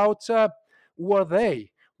questions about who are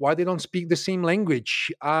they? Why they don't speak the same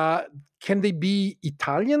language? Can they be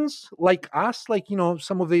Italians like us, like,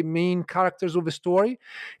 some of the main characters of the story?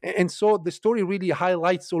 And so the story really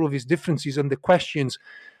highlights all of these differences and the questions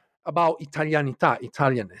about Italianità,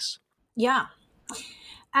 Italianness. Yeah.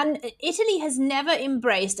 And Italy has never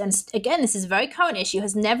embraced, and again, this is a very current issue,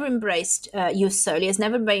 has never embraced ius soli, has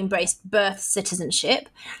never embraced birth citizenship.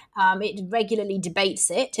 It regularly debates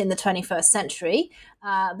it in the 21st century,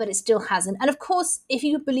 but it still hasn't. And of course, if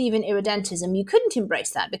you believe in irredentism, you couldn't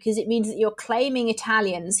embrace that because it means that you're claiming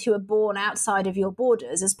Italians who are born outside of your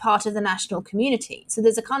borders as part of the national community. So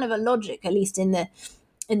there's a kind of a logic, at least in the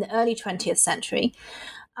early 20th century.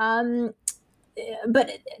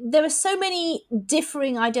 But there are so many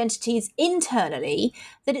differing identities internally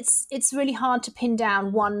that it's really hard to pin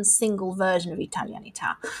down one single version of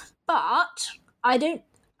Italianità. But I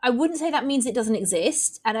wouldn't say that means it doesn't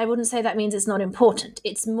exist, and I wouldn't say that means it's not important.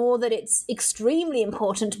 It's more that it's extremely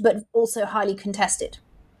important, but also highly contested.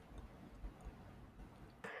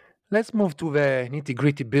 Let's move to the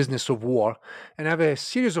nitty-gritty business of war and have a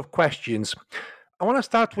series of questions. I want to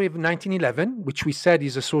start with 1911, which we said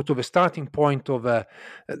is a sort of a starting point of a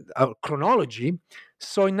chronology.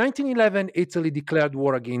 So in 1911, Italy declared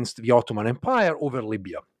war against the Ottoman Empire over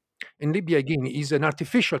Libya. And Libya, again, is an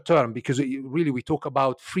artificial term because really we talk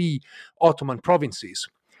about 3 Ottoman provinces.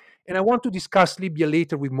 And I want to discuss Libya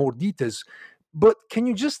later with more details. But can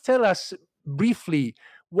you just tell us briefly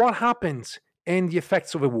what happened and the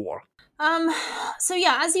effects of a war? So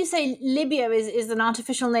yeah, as you say, Libya is an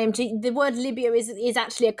artificial name. The word Libya is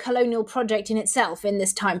actually a colonial project in itself in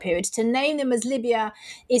this time period. To name them as Libya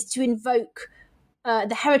is to invoke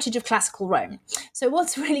the heritage of classical Rome. So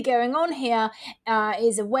what's really going on here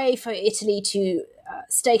is a way for Italy to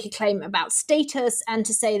stake a claim about status and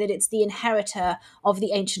to say that it's the inheritor of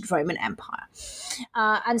the ancient Roman Empire.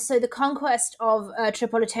 And so the conquest of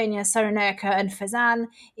Tripolitania, Cyrenaica, and Fezzan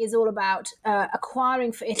is all about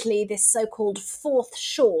acquiring for Italy this so-called fourth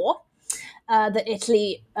shore, that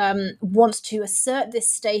Italy wants to assert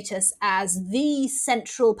this status as the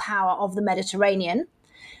central power of the Mediterranean.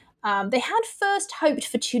 They had first hoped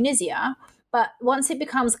for Tunisia, but once it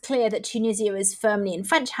becomes clear that Tunisia is firmly in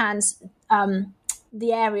French hands,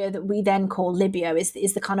 the area that we then call Libya is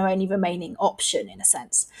the kind of only remaining option, in a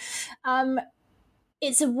sense.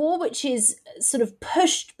 It's a war which is sort of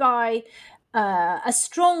pushed by a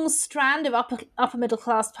strong strand of upper middle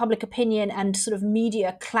class public opinion and sort of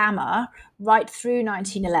media clamour right through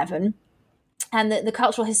 1911. And the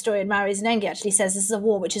cultural historian Mario Zenenghi actually says this is a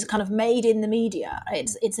war which is kind of made in the media.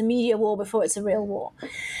 It's a media war before it's a real war.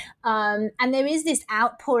 And there is this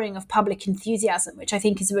outpouring of public enthusiasm, which I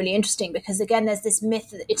think is really interesting because, again, there's this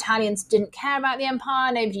myth that Italians didn't care about the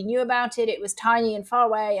empire, nobody knew about it, it was tiny and far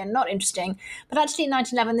away and not interesting. But actually in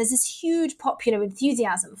 1911, there's this huge popular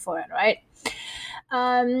enthusiasm for it, right?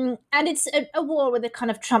 And it's a war with a kind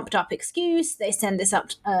of trumped up excuse. They send this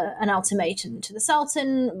up an ultimatum to the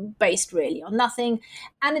Sultan based really on nothing.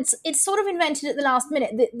 And it's sort of invented at the last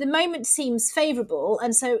minute. The moment seems favourable.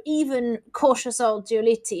 And so even cautious old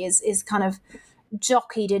Giolitti is kind of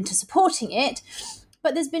jockeyed into supporting it.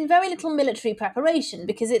 But there's been very little military preparation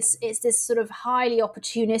because it's this sort of highly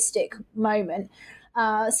opportunistic moment.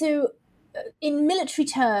 So in military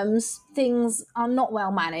terms, things are not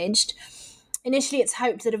well managed. Initially, it's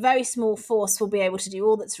hoped that a very small force will be able to do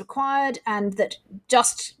all that's required and that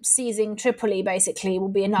just seizing Tripoli, basically, will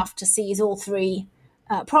be enough to seize all 3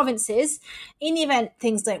 provinces. In the event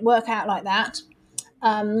things don't work out like that,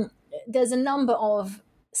 there's a number of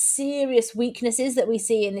serious weaknesses that we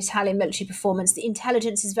see in Italian military performance. The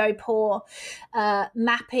intelligence is very poor.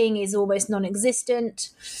 Mapping is almost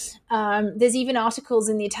non-existent. There's even articles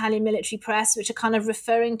in the Italian military press which are kind of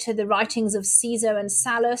referring to the writings of Caesar and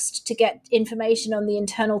Sallust to get information on the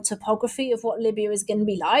internal topography of what Libya is going to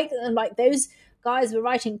be like. And like, those guys were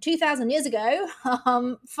writing 2,000 years ago.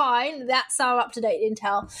 Fine, that's our up-to-date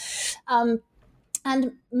intel.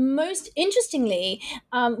 And most interestingly,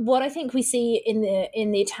 what I think we see in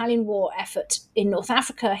the Italian war effort in North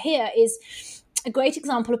Africa here is a great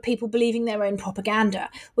example of people believing their own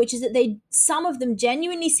propaganda, which is that some of them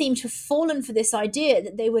genuinely seem to have fallen for this idea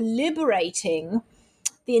that they were liberating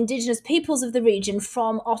the indigenous peoples of the region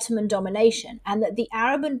from Ottoman domination, and that the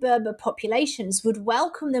Arab and Berber populations would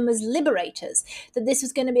welcome them as liberators, that this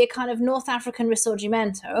was going to be a kind of North African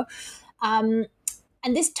risorgimento.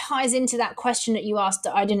 And this ties into that question that you asked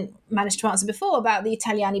that I didn't manage to answer before about the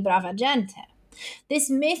Italiani brava gente. This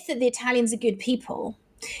myth that the Italians are good people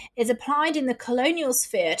is applied in the colonial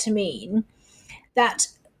sphere to mean that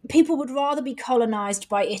people would rather be colonized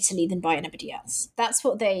by Italy than by anybody else. That's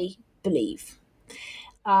what they believe.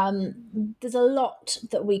 There's a lot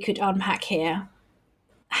that we could unpack here.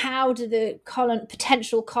 How do the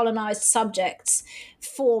potential colonized subjects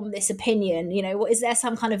form this opinion? You know, is there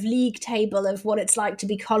some kind of league table of what it's like to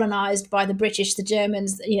be colonized by the British, the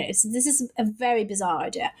Germans? You know, so this is a very bizarre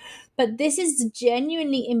idea. But this is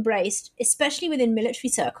genuinely embraced, especially within military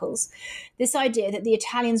circles, this idea that the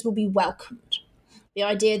Italians will be welcomed. The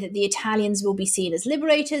idea that the Italians will be seen as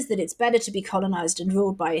liberators, that it's better to be colonized and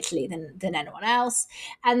ruled by Italy than anyone else.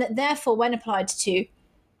 And that therefore, when applied to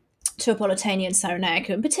Tripolitania and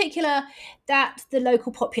Cyrenaica in particular, that the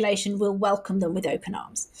local population will welcome them with open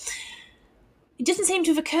arms. It doesn't seem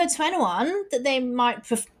to have occurred to anyone that they might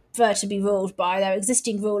prefer to be ruled by their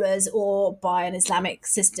existing rulers or by an Islamic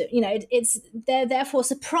system. You know, they're therefore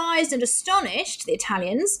surprised and astonished, the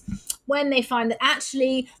Italians, when they find that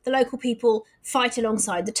actually the local people fight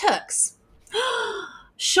alongside the Turks.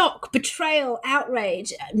 Shock, betrayal,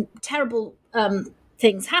 outrage, terrible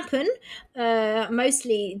things happen.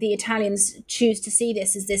 Mostly the Italians choose to see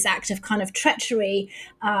this as this act of kind of treachery,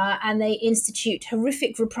 and they institute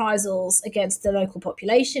horrific reprisals against the local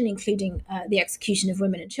population, including the execution of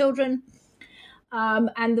women and children.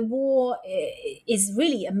 And the war is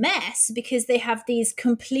really a mess because the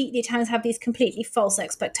Italians have these completely false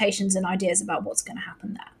expectations and ideas about what's going to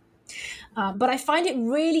happen there. But I find it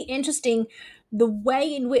really interesting the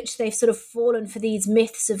way in which they've sort of fallen for these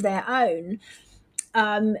myths of their own,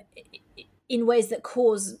 in ways that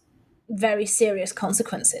cause very serious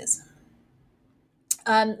consequences.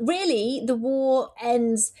 Really, the war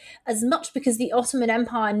ends as much because the Ottoman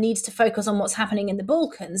Empire needs to focus on what's happening in the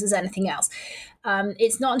Balkans as anything else.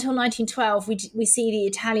 It's not until 1912 we see the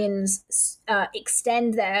Italians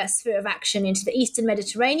extend their sphere of action into the Eastern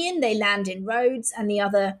Mediterranean. They land in Rhodes and the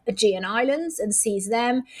other Aegean islands and seize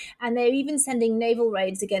them. And they're even sending naval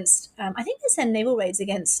raids against, against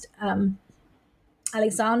against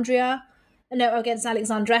Alexandretta, and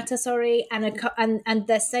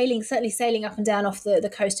they're certainly sailing up and down off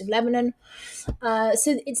the coast of Lebanon.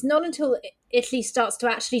 So it's not until Italy starts to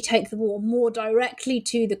actually take the war more directly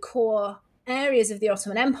to the core areas of the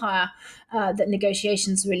Ottoman Empire that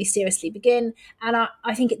negotiations really seriously begin. And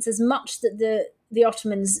I think it's as much that the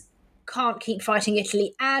Ottomans can't keep fighting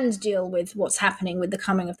Italy and deal with what's happening with the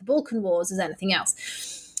coming of the Balkan Wars as anything else.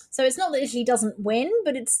 So it's not that Italy doesn't win,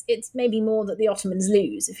 but it's maybe more that the Ottomans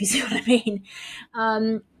lose, if you see what I mean.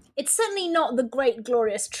 It's certainly not the great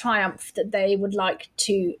glorious triumph that they would like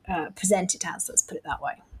to present it as, let's put it that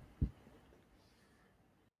way.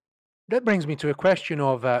 That brings me to a question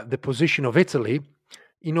of the position of Italy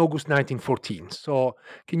in August 1914. So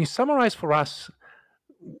can you summarize for us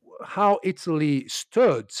how Italy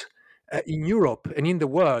stood in Europe and in the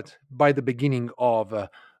world by the beginning of a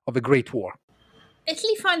Great War?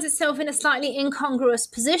 Italy finds itself in a slightly incongruous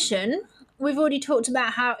position. We've already talked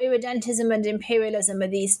about how irredentism and imperialism are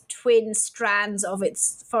these twin strands of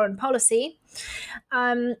its foreign policy.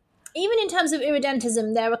 Even in terms of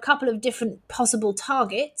irredentism, there are a couple of different possible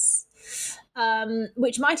targets,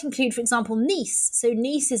 which might include, for example, Nice. So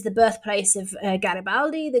Nice is the birthplace of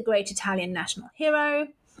Garibaldi, the great Italian national hero.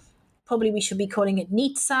 Probably we should be calling it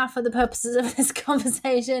Nizza for the purposes of this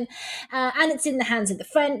conversation. And it's in the hands of the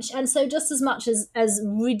French. And so just as much as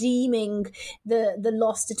redeeming the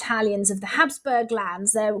lost Italians of the Habsburg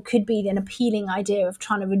lands, there could be an appealing idea of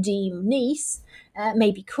trying to redeem Nice,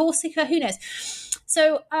 maybe Corsica, who knows.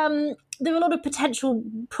 So there are a lot of potential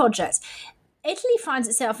projects. Italy finds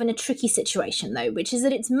itself in a tricky situation, though, which is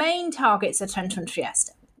that its main targets are Trento and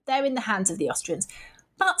Trieste. They're in the hands of the Austrians.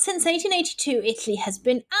 But since 1882, Italy has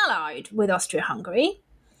been allied with Austria-Hungary.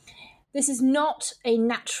 This is not a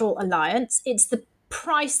natural alliance. It's the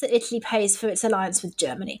price that Italy pays for its alliance with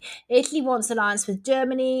Germany. Italy wants alliance with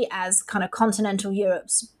Germany as kind of continental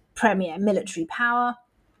Europe's premier military power,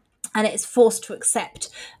 and it's forced to accept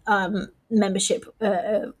membership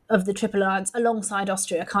of the Triple Alliance alongside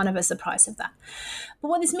Austria, kind of as the price of that. But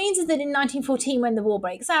what this means is that in 1914, when the war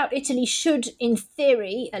breaks out, Italy should, in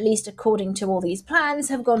theory, at least according to all these plans,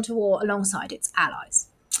 have gone to war alongside its allies.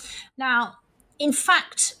 Now, in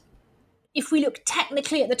fact, if we look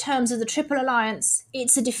technically at the terms of the Triple Alliance,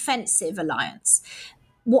 it's a defensive alliance.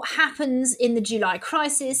 What happens in the July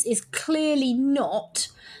crisis is clearly not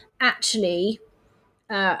actually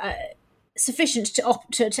sufficient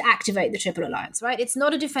to activate the Triple Alliance, right? It's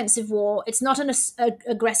not a defensive war. It's not an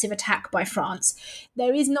aggressive attack by France.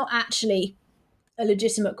 There is not actually a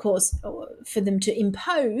legitimate cause for them to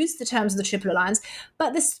impose the terms of the Triple Alliance,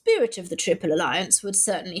 but the spirit of the Triple Alliance would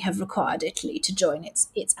certainly have required Italy to join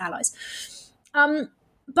its allies.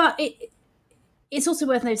 But it's also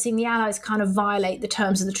worth noticing the Allies kind of violate the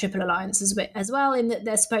terms of the Triple Alliance as well, in that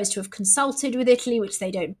they're supposed to have consulted with Italy, which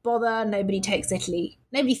they don't bother. Nobody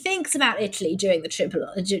thinks about Italy during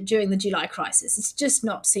the July crisis. It's just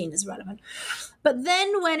not seen as relevant. But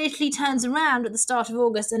then when Italy turns around at the start of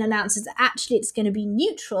August and announces that actually it's going to be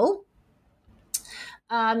neutral,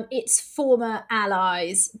 its former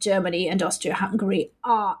allies, Germany and Austria-Hungary,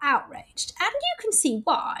 are outraged. And you can see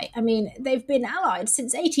why. I mean, they've been allied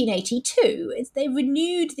since 1882. They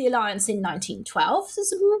renewed the alliance in 1912. So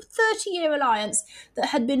it's a 30-year alliance that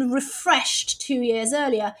had been refreshed 2 years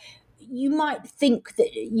earlier. You might think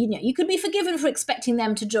that, you could be forgiven for expecting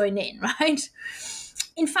them to join in, right?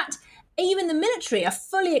 In fact, even the military are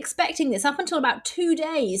fully expecting this up until about 2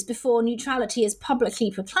 days before neutrality is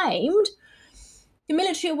publicly proclaimed. The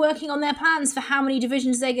military are working on their plans for how many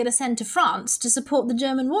divisions they're going to send to France to support the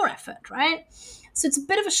German war effort, right? So it's a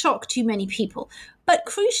bit of a shock to many people. But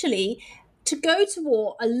crucially, to go to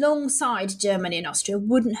war alongside Germany and Austria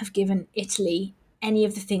wouldn't have given Italy any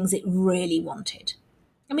of the things it really wanted.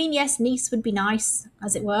 I mean, yes, Nice would be nice,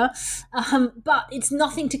 as it were, but it's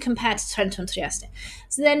nothing to compare to Trento and Trieste.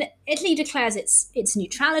 So then Italy declares its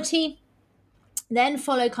neutrality, then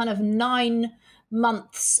follow kind of 9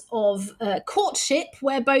 months of courtship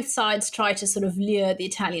where both sides try to sort of lure the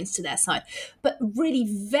Italians to their side. But really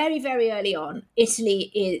very, very early on,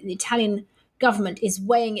 the Italian government is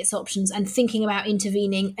weighing its options and thinking about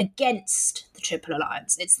intervening against the Triple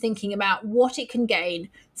Alliance. It's thinking about what it can gain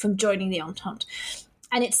from joining the Entente.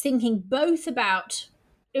 And it's thinking both about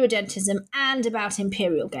irredentism and about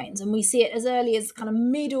imperial gains. And we see it as early as kind of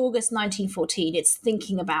mid-August 1914. It's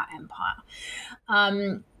thinking about empire.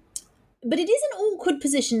 But it is an awkward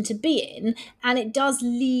position to be in, and it does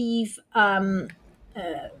leave, some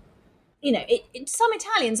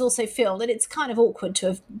Italians also feel that it's kind of awkward to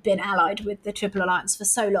have been allied with the Triple Alliance for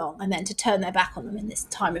so long and then to turn their back on them in this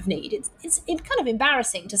time of need. It's kind of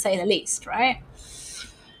embarrassing, to say the least, right?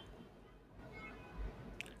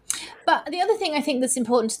 But the other thing I think that's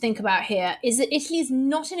important to think about here is that Italy is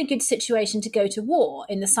not in a good situation to go to war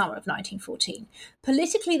in the summer of 1914.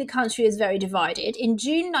 Politically, the country is very divided. In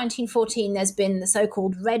June 1914, there's been the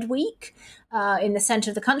so-called Red Week in the centre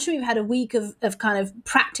of the country. We've had a week of kind of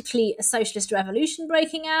practically a socialist revolution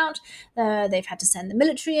breaking out. They've had to send the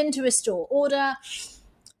military in to restore order.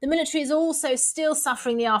 The military is also still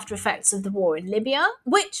suffering the after effects of the war in Libya,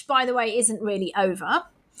 which, by the way, isn't really over.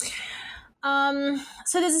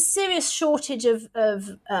 So there's a serious shortage of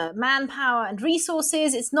manpower and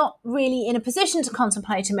resources. It's not really in a position to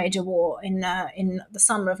contemplate a major war in the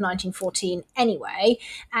summer of 1914 anyway,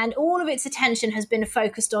 and all of its attention has been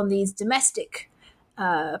focused on these domestic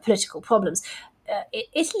political problems.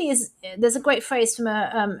 Italy there's a great phrase from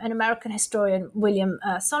an American historian, William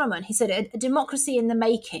Solomon. He said, a democracy in the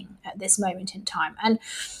making at this moment in time. And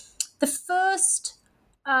the first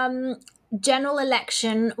general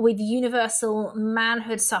election with universal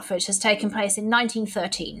manhood suffrage has taken place in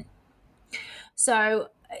 1913. So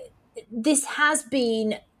this has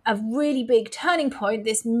been a really big turning point,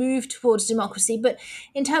 this move towards democracy. But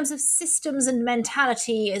in terms of systems and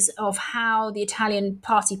mentality of how the Italian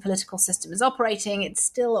party political system is operating, it's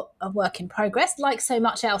still a work in progress, like so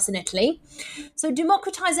much else in Italy. So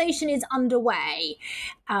democratization is underway.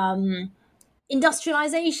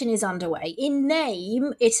 Industrialization is underway. In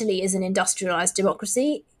name, Italy is an industrialized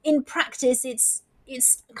democracy. In practice, it's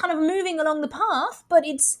it's kind of moving along the path, but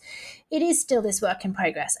it is still this work in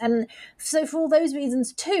progress. And so for all those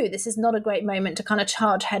reasons too, this is not a great moment to kind of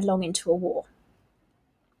charge headlong into a war.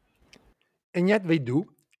 And yet they do.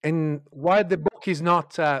 And while the book is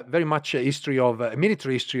not very much a history of a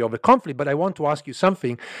military history of a conflict, but I want to ask you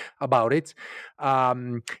something about it.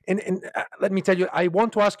 And let me tell you, I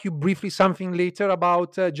want to ask you briefly something later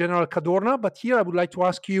about General Cadorna, but here I would like to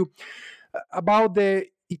ask you about the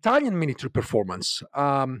Italian military performance,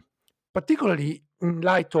 particularly in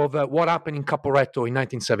light of what happened in Caporetto in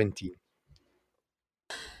 1917.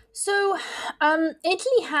 So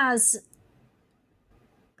Italy has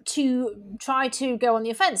to try to go on the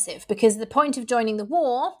offensive, because the point of joining the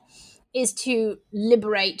war is to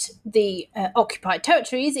liberate the occupied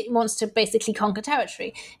territories. It wants to basically conquer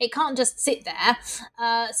territory. It can't just sit there.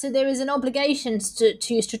 So there is an obligation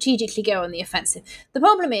to strategically go on the offensive. The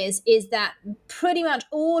problem is that pretty much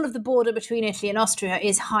all of the border between Italy and Austria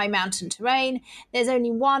is high mountain terrain. There's only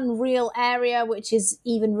one real area which is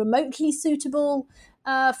even remotely suitable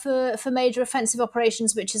for major offensive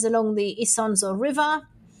operations, which is along the Isonzo River.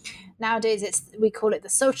 Nowadays, we call it the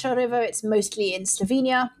Socha River. It's mostly in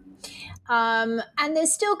Slovenia. And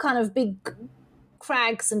there's still kind of big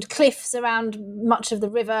crags and cliffs around much of the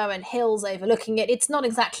river and hills overlooking it. It's not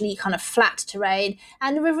exactly kind of flat terrain.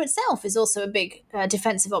 And the river itself is also a big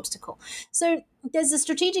defensive obstacle. So there's a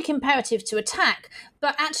strategic imperative to attack,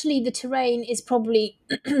 but actually the terrain is probably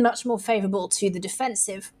much more favorable to the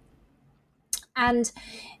defensive. And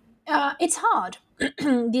it's hard.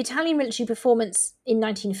 The Italian military performance in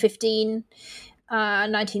 1915,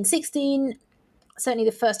 1916, certainly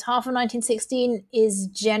the first half of 1916, is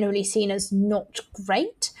generally seen as not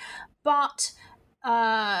great, but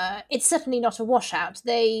it's certainly not a washout.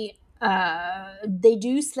 They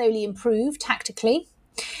do slowly improve tactically.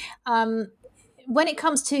 When it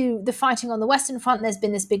comes to the fighting on the Western Front, there's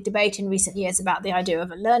been this big debate in recent years about the idea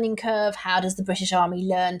of a learning curve. How does the British Army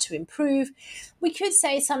learn to improve? We could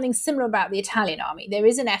say something similar about the Italian Army. There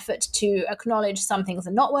is an effort to acknowledge some things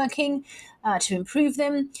are not working, to improve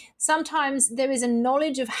them. Sometimes there is a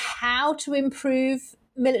knowledge of how to improve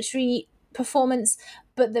military performance,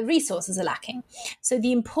 but the resources are lacking. So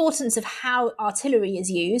the importance of how artillery is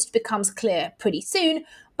used becomes clear pretty soon,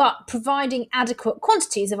 but providing adequate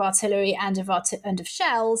quantities of artillery and of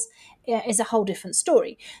shells is a whole different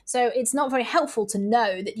story. So it's not very helpful to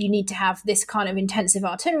know that you need to have this kind of intensive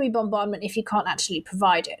artillery bombardment if you can't actually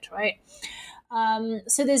provide it, right?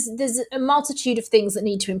 So there's a multitude of things that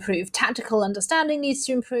need to improve. Tactical understanding needs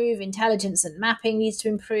to improve. Intelligence and mapping needs to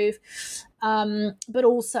improve. But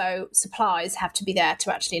also supplies have to be there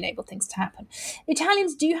to actually enable things to happen. The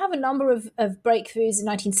Italians do have a number of breakthroughs in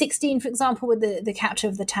 1916, for example, with the capture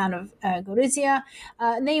of the town of Gorizia.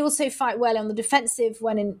 And they also fight well on the defensive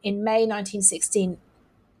when in May 1916,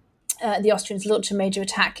 the Austrians launched a major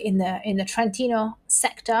attack in the Trentino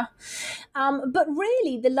sector. But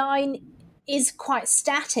really, the line is quite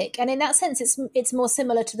static, and in that sense, it's more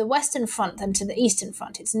similar to the Western Front than to the Eastern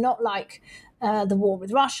Front. It's not like the war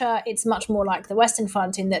with Russia. It's much more like the Western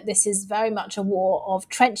Front in that this is very much a war of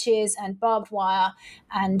trenches and barbed wire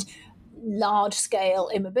and large-scale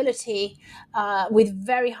immobility with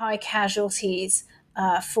very high casualties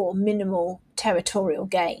for minimal territorial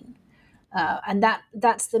gain. And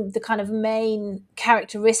that's the kind of main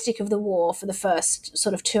characteristic of the war for the first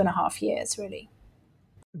sort of 2.5 years, really.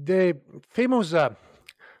 The famous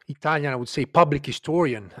Italian, I would say, public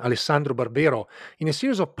historian, Alessandro Barbero, in a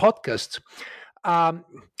series of podcasts,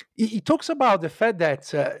 he talks about the fact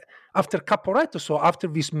that after Caporetto, so after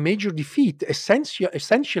this major defeat,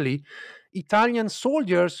 essentially, Italian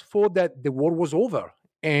soldiers thought that the war was over,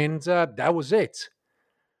 and that was it.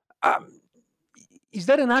 Is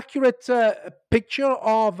that an accurate picture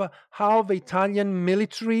of how the Italian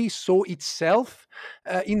military saw itself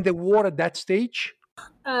in the war at that stage?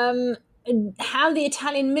 How the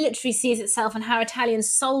Italian military sees itself and how Italian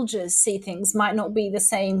soldiers see things might not be the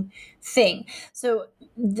same thing. So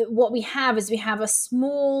what we have is a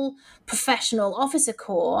small professional officer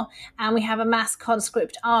corps and we have a mass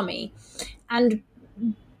conscript army. And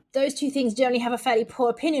those two things generally have a fairly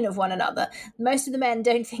poor opinion of one another. Most of the men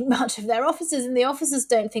don't think much of their officers and the officers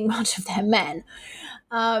don't think much of their men,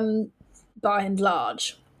 by and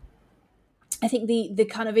large. I think the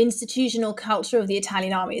kind of institutional culture of the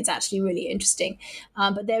Italian army is actually really interesting.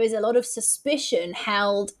 But there is a lot of suspicion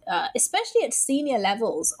held, especially at senior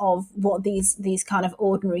levels, of what these kind of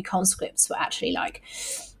ordinary conscripts were actually like.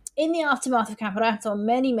 In the aftermath of Caporetto,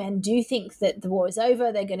 many men do think that the war is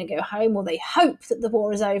over, they're going to go home, or they hope that the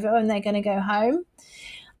war is over and they're going to go home.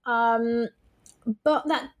 But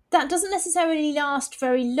that doesn't necessarily last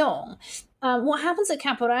very long. what happens at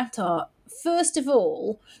Caporetto, first of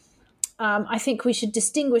all, I think we should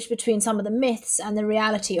distinguish between some of the myths and the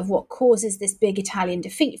reality of what causes this big Italian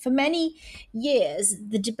defeat. For many years,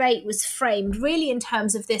 the debate was framed really in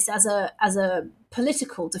terms of this as a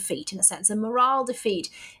political defeat, in a sense, a morale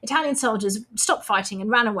defeat. Italian soldiers stopped fighting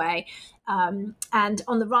and ran away. And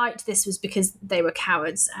on the right, this was because they were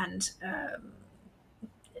cowards and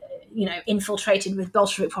infiltrated with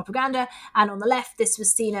Bolshevik propaganda, and on the left, this was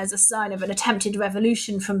seen as a sign of an attempted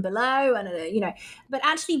revolution from below, but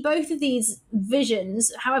actually both of these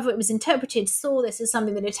visions, however it was interpreted, saw this as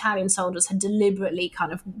something that Italian soldiers had deliberately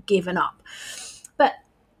kind of given up. But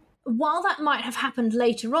while that might have happened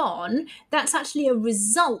later on, that's actually a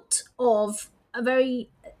result of a very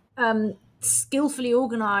skillfully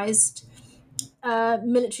organized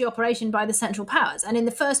military operation by the Central Powers. And in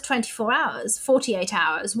the first 48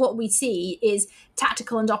 hours, what we see is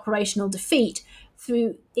tactical and operational defeat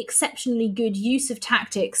through exceptionally good use of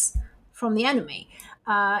tactics from the enemy.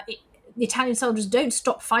 The Italian soldiers don't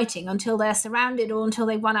stop fighting until they're surrounded or until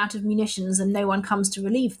they run out of munitions and no one comes to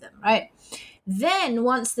relieve them, right? Then,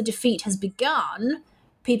 once the defeat has begun,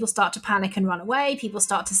 people start to panic and run away. People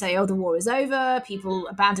start to say, oh, the war is over. People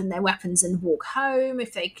abandon their weapons and walk home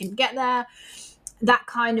if they can get there. That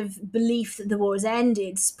kind of belief that the war has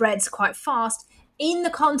ended spreads quite fast in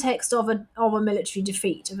the context of a military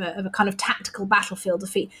defeat, of a kind of tactical battlefield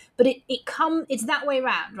defeat. But it's that way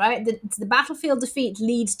around, right? The battlefield defeat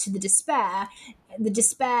leads to the despair. The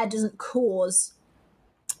despair doesn't cause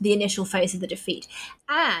the initial phase of the defeat.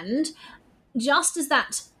 And just as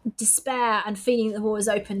that despair and feeling that the war is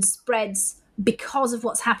open spreads because of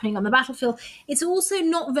what's happening on the battlefield, it's also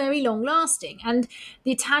not very long lasting. And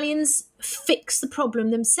the Italians fix the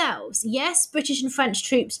problem themselves. Yes, British and French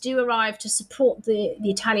troops do arrive to support the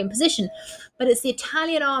Italian position, but it's the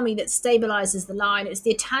Italian army that stabilizes the line. It's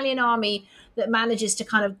the Italian army that manages to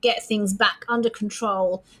kind of get things back under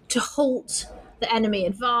control, to halt the enemy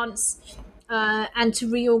advance, and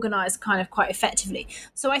to reorganize kind of quite effectively.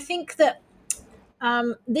 So I think that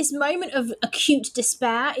this moment of acute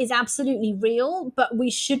despair is absolutely real, but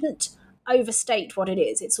we shouldn't overstate what it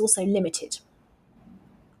is. It's also limited.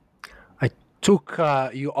 I took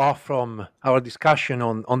you off from our discussion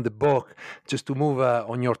on the book just to move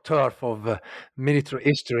on your turf of military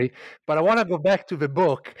history, but I want to go back to the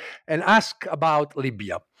book and ask about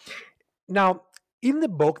Libya. Now, in the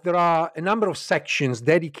book, there are a number of sections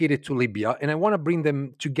dedicated to Libya, and I want to bring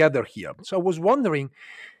them together here. So I was wondering,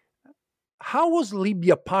 how was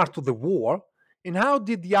Libya part of the war, and how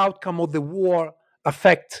did the outcome of the war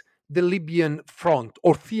affect the Libyan front,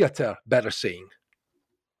 or theater, better saying?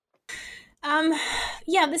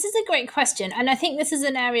 This is a great question. And I think this is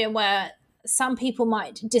an area where some people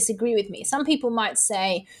might disagree with me. Some people might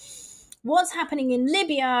say, what's happening in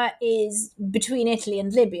Libya is between Italy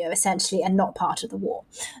and Libya, essentially, and not part of the war.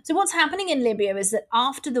 So what's happening in Libya is that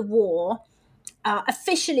after the war,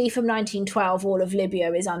 officially from 1912, all of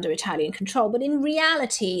Libya is under Italian control. But in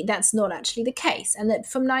reality, that's not actually the case. And that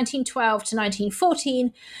from 1912 to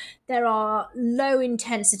 1914, there are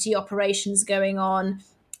low-intensity operations going on,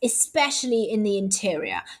 especially in the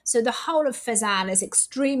interior. So the whole of Fezzan is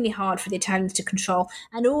extremely hard for the Italians to control,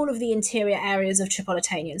 and all of the interior areas of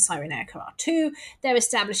Tripolitania and Cyrenaica are too. They're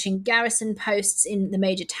establishing garrison posts in the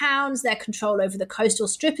major towns. Their control over the coastal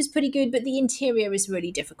strip is pretty good, but the interior is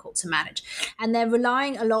really difficult to manage. And they're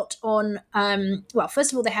relying a lot on,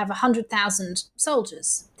 first of all, they have 100,000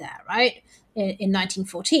 soldiers there, right? In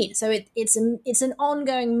 1914. So it's an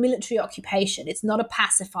ongoing military occupation. It's not a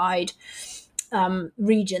pacified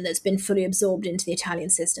region that's been fully absorbed into the Italian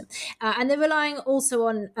system. And they're relying also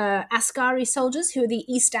on Askari soldiers, who are the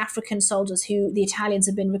East African soldiers who the Italians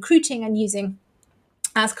have been recruiting and using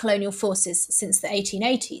as colonial forces since the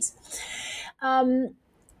 1880s.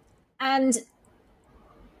 And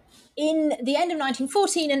in the end of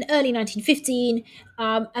 1914 and early 1915,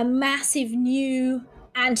 a massive new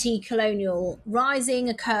anti-colonial rising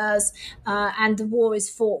occurs, and the war is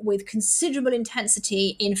fought with considerable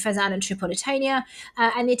intensity in Fezzan and Tripolitania,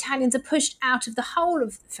 and the Italians are pushed out of the whole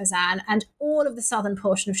of Fezzan and all of the southern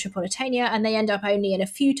portion of Tripolitania, and they end up only in a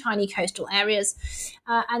few tiny coastal areas.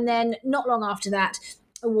 And then not long after that,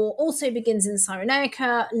 a war also begins in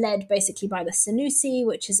Cyrenaica, led basically by the Senussi,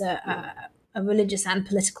 which is a religious and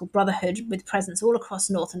political brotherhood with presence all across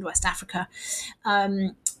North and West Africa,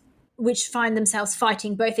 which find themselves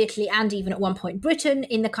fighting both Italy and even at one point Britain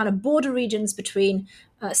in the kind of border regions between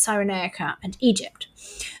Cyrenaica and Egypt.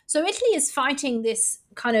 So Italy is fighting this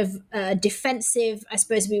kind of defensive, I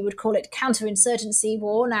suppose we would call it counterinsurgency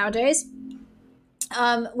war nowadays,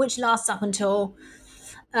 which lasts up until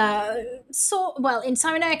in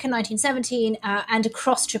Cyrenaica 1917 and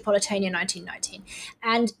across Tripolitania 1919.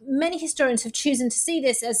 And many historians have chosen to see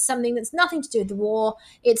this as something that's nothing to do with the war.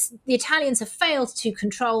 It's the Italians have failed to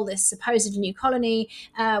control this supposed new colony,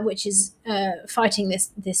 which is fighting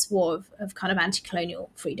this war of kind of anti-colonial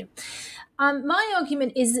freedom. My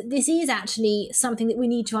argument is that this is actually something that we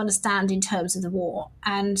need to understand in terms of the war.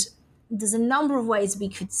 And there's a number of ways we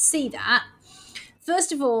could see that.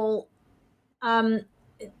 First of all,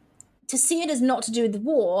 to see it as not to do with the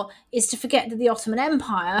war is to forget that the Ottoman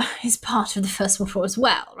Empire is part of the First World War as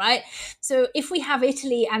well, right? So if we have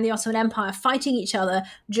Italy and the Ottoman Empire fighting each other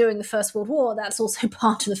during the First World War, that's also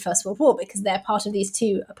part of the First World War because they're part of these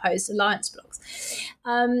two opposed alliance blocks.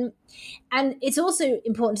 And it's also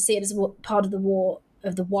important to see it as part of the war,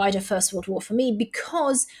 of the wider First World War for me,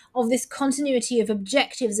 because of this continuity of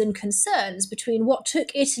objectives and concerns between what took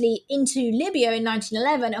Italy into Libya in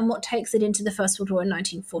 1911 and what takes it into the First World War in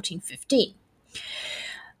 1914-15.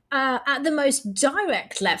 At the most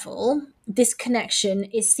direct level, this connection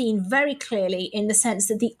is seen very clearly in the sense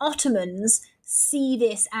that the Ottomans see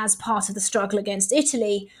this as part of the struggle against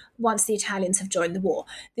Italy once the Italians have joined the war.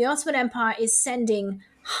 The Ottoman Empire is sending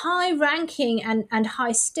high-ranking and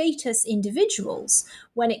high-status individuals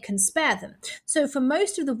when it can spare them. So for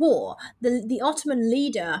most of the war, the Ottoman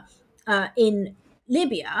leader in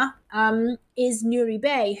Libya is Nuri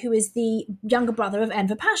Bey, who is the younger brother of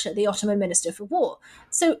Enver Pasha, the Ottoman Minister for War.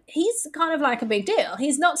 So he's kind of like a big deal.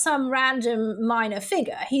 He's not some random minor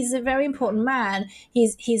figure. He's a very important man.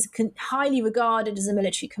 He's highly regarded as a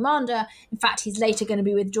military commander. In fact, he's later going to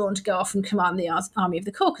be withdrawn to go off and command the army of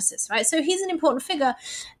the Caucasus, right? So he's an important figure.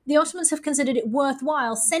 The Ottomans have considered it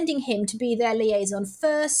worthwhile sending him to be their liaison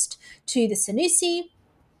first to the Senussi,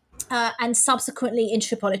 and subsequently in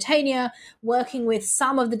Tripolitania, working with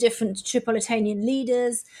some of the different Tripolitanian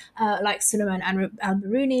leaders, like Suleiman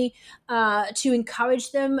al-Biruni, to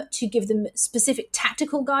encourage them, to give them specific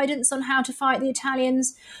tactical guidance on how to fight the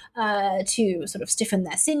Italians, to sort of stiffen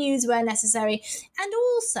their sinews where necessary, and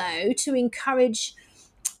also to encourage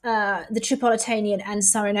the Tripolitanian and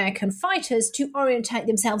Cyrenaican fighters to orientate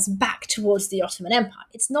themselves back towards the Ottoman Empire.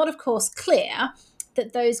 It's not, of course, clear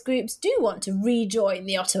that those groups do want to rejoin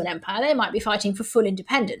the Ottoman Empire. They might be fighting for full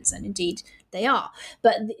independence, and indeed they are.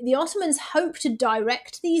 But the Ottomans hope to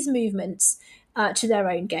direct these movements to their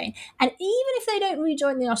own gain. And even if they don't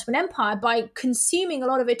rejoin the Ottoman Empire, by consuming a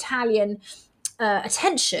lot of Italian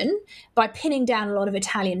attention, by pinning down a lot of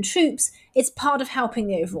Italian troops, it's part of helping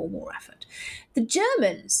the overall war effort. The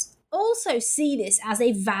Germans also see this as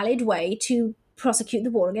a valid way to prosecute the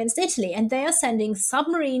war against Italy, and they are sending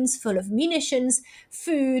submarines full of munitions,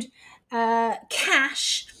 food,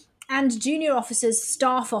 cash, and junior officers,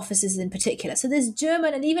 staff officers in particular. So there's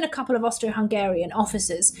German and even a couple of Austro-Hungarian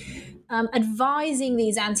officers advising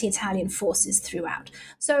these anti-Italian forces throughout.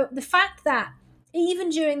 So the fact that even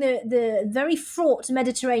during the very fraught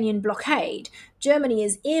Mediterranean blockade, Germany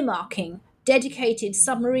is earmarking dedicated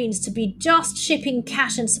submarines to be just shipping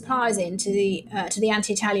cash and supplies in to the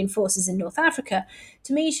anti-Italian forces in North Africa,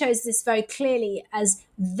 to me shows this very clearly as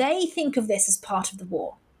they think of this as part of the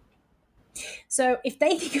war. So if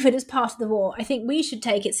they think of it as part of the war, I think we should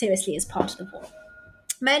take it seriously as part of the war.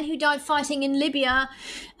 Men who died fighting in Libya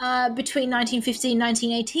between 1915 and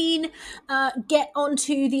 1918 get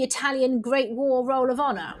onto the Italian Great War Roll of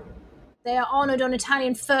Honour. They are honoured on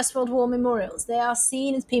Italian First World War memorials. They are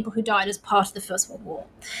seen as people who died as part of the First World War.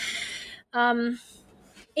 In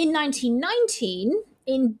 1919,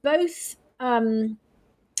 in both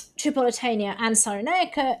Tripolitania and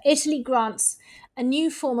Cyrenaica, Italy grants a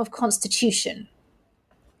new form of constitution.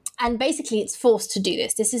 And basically it's forced to do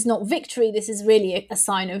this. This is not victory. This is really a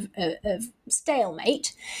sign of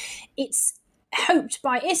stalemate. It's hoped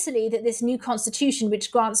by Italy that this new constitution, which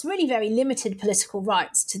grants really very limited political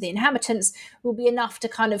rights to the inhabitants, will be enough to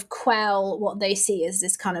kind of quell what they see as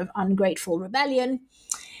this kind of ungrateful rebellion.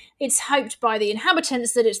 It's hoped by the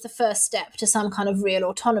inhabitants that it's the first step to some kind of real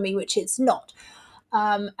autonomy, which it's not.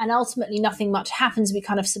 And ultimately nothing much happens. We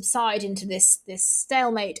kind of subside into this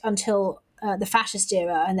stalemate until the fascist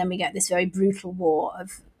era, and then we get this very brutal war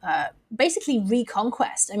of basically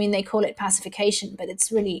reconquest. I mean, they call it pacification, but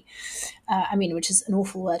it's really, which is an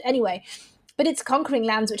awful word anyway, but it's conquering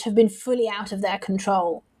lands which have been fully out of their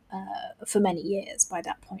control for many years by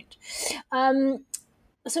that point.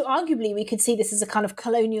 So arguably we could see this as a kind of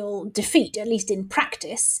colonial defeat, at least in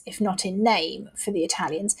practice, if not in name, for the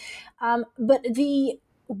Italians. But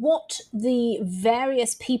what the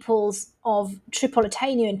various peoples of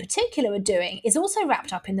Tripolitania in particular are doing is also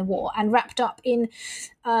wrapped up in the war, and wrapped up in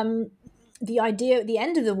the idea at the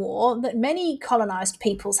end of the war that many colonized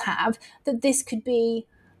peoples have, that this could be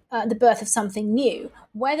the birth of something new,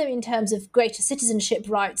 whether in terms of greater citizenship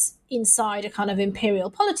rights inside a kind of imperial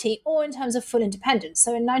polity or in terms of full independence.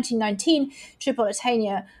 So in 1919,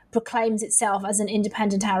 Tripolitania proclaims itself as an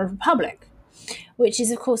independent Arab republic, which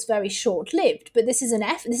is of course very short-lived. But this is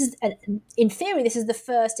in theory, this is the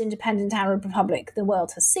first independent Arab republic the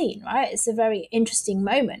world has seen. Right? It's a very interesting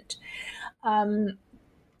moment.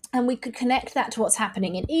 And we could connect that to what's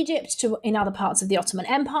happening in Egypt, in other parts of the Ottoman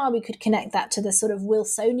Empire. We could connect that to the sort of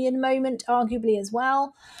Wilsonian moment, arguably, as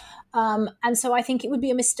well. And so I think it would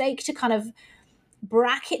be a mistake to kind of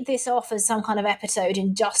bracket this off as some kind of episode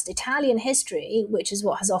in just Italian history, which is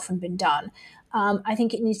what has often been done. I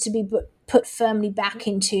think it needs to be put firmly back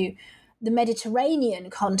into the Mediterranean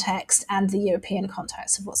context and the European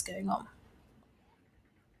context of what's going on.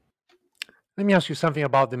 Let me ask you something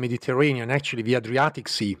about the Mediterranean, actually, the Adriatic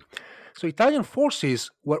Sea. So Italian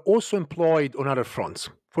forces were also employed on other fronts,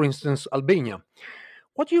 for instance, Albania.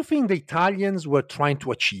 What do you think the Italians were trying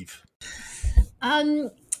to achieve?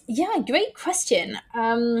 Yeah, great question.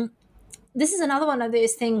 This is another one of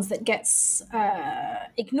those things that gets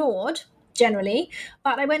ignored generally,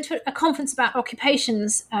 but I went to a conference about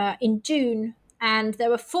occupations in June, and there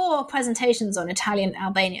were 4 presentations on Italian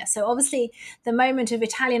Albania. So obviously the moment of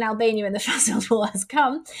Italian Albania in the First World War has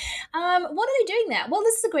come. What are they doing there? Well,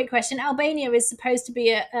 this is a great question. Albania is supposed to be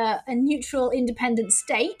a neutral, independent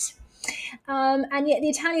state. And yet the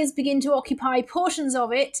Italians begin to occupy portions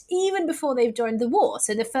of it even before they've joined the war.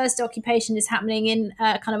 So the first occupation is happening in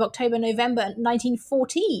kind of October, November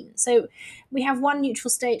 1914. So we have one neutral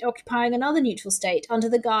state occupying another neutral state under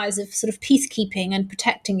the guise of sort of peacekeeping and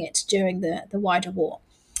protecting it during the wider war.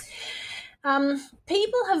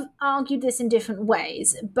 People have argued this in different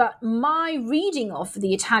ways, but my reading of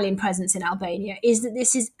the Italian presence in Albania is that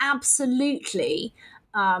this is absolutely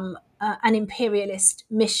an imperialist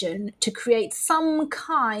mission to create some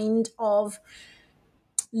kind of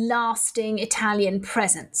lasting Italian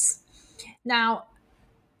presence. Now,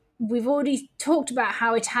 we've already talked about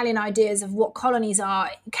how Italian ideas of what colonies are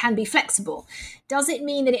can be flexible. Does it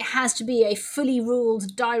mean that it has to be a fully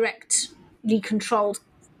ruled, directly controlled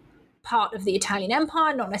part of the Italian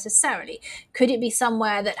Empire? Not necessarily. Could it be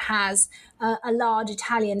somewhere that has a large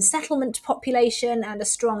Italian settlement population and a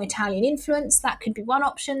strong Italian influence? That could be one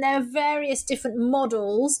option. There are various different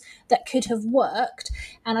models that could have worked,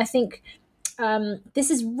 and I think this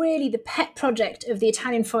is really the pet project of the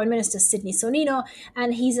Italian Foreign Minister, Sidney Sonnino,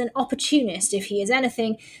 and he's an opportunist if he is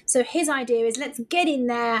anything. So his idea is, let's get in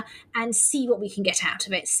there and see what we can get out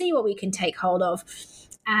of it, see what we can take hold of,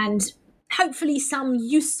 and hopefully some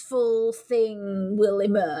useful thing will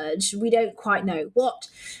emerge. We don't quite know what.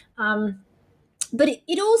 But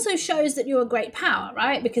it also shows that you're a great power,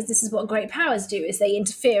 right? Because this is what great powers do, is they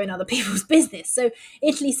interfere in other people's business. So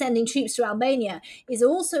Italy sending troops to Albania is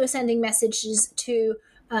also sending messages to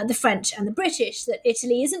the French and the British that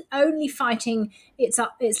Italy isn't only fighting its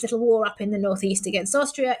little war up in the northeast against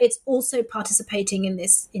Austria, it's also participating in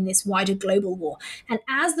this wider global war. And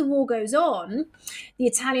as the war goes on, the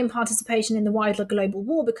Italian participation in the wider global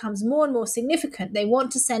war becomes more and more significant. They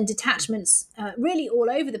want to send detachments really all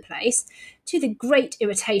over the place, to the great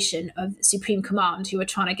irritation of Supreme Command, who are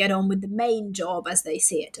trying to get on with the main job, as they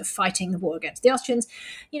see it, of fighting the war against the Austrians.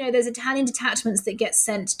 You know, there's Italian detachments that get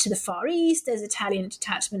sent to the Far East. There's Italian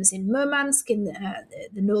detachments in Murmansk, in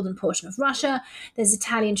the northern portion of Russia. There's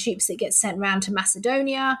Italian troops that get sent round to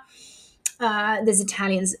Macedonia. There's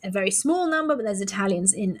Italians, a very small number, but there's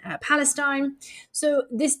Italians in Palestine. So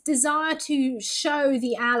this desire to show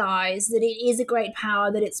the Allies that it is a great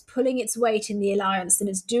power, that it's pulling its weight in the alliance, that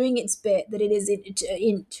it's doing its bit, that it is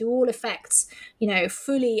to all effects, you know,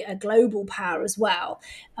 fully a global power as well,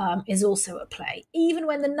 is also at play. Even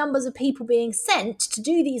when the numbers of people being sent to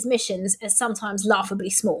do these missions are sometimes laughably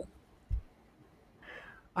small.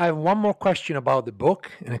 I have one more question about the book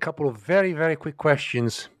and a couple of very, very quick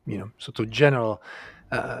questions, you know, sort of general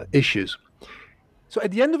issues. So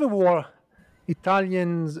at the end of the war,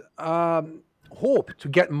 Italians hoped to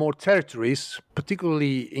get more territories,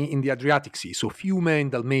 particularly in the Adriatic Sea, so Fiume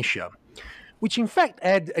and Dalmatia, which in fact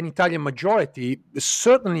had an Italian majority,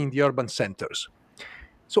 certainly in the urban centers.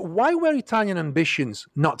 So why were Italian ambitions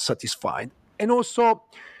not satisfied? And also,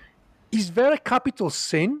 is there a capital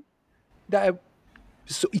sin that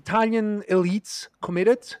Italian elites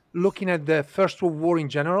committed, looking at the First World War in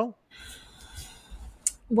general?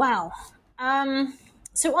 Well,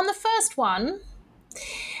 so on the first one,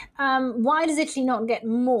 why does Italy not get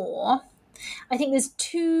more? I think there's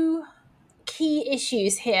 2 key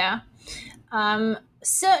issues here.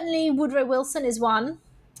 Certainly Woodrow Wilson is one.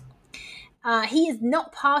 He is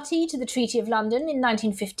not party to the Treaty of London in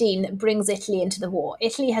 1915 that brings Italy into the war.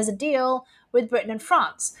 Italy has a deal with Britain and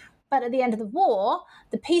France. But at the end of the war,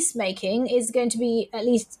 the peacemaking is going to be at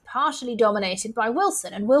least partially dominated by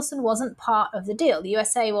Wilson, and Wilson wasn't part of the deal. The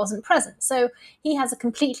USA wasn't present. So he has a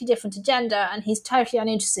completely different agenda, and he's totally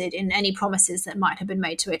uninterested in any promises that might have been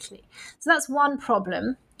made to Italy. So that's one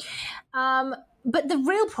problem. But the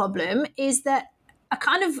real problem is that a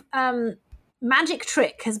kind of magic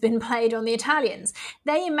trick has been played on the Italians.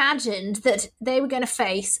 They imagined that they were going to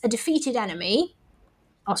face a defeated enemy,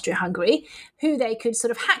 Austria-Hungary, who they could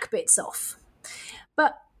sort of hack bits off.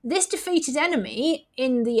 But this defeated enemy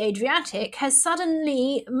in the Adriatic has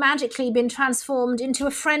suddenly magically been transformed into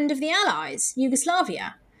a friend of the Allies,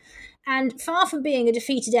 Yugoslavia. And far from being a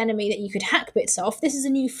defeated enemy that you could hack bits off, this is a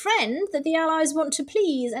new friend that the Allies want to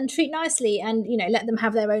please and treat nicely and, let them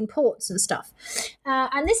have their own ports and stuff.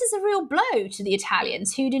 And this is a real blow to the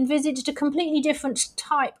Italians, who'd envisaged a completely different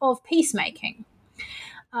type of peacemaking.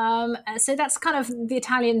 So that's kind of the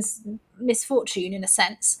Italians' misfortune, in a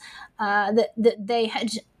sense, that they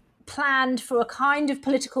had planned for a kind of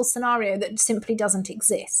political scenario that simply doesn't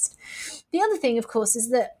exist. The other thing, of course, is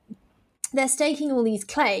that they're staking all these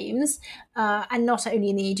claims, and not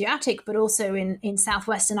only in the Adriatic, but also in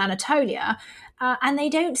southwestern Anatolia, and they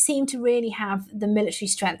don't seem to really have the military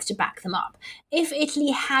strength to back them up. If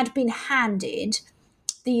Italy had been handed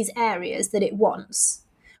these areas that it wants,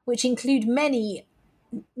 which include many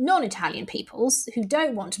non-Italian peoples who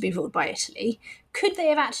don't want to be ruled by Italy, could they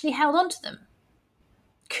have actually held on to them?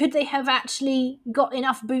 Could they have actually got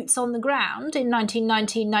enough boots on the ground in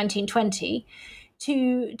 1919, 1920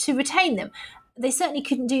 to retain them? They certainly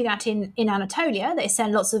couldn't do that in Anatolia. They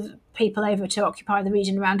send lots of people over to occupy the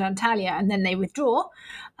region around Antalya and then they withdraw.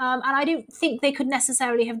 And I don't think they could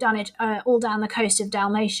necessarily have done it all down the coast of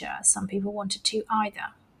Dalmatia, as some people wanted to either.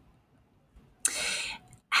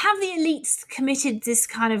 Have the elites committed this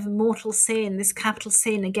kind of mortal sin, this capital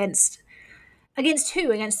sin against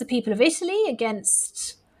who? Against the people of Italy?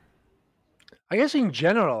 Against... I guess in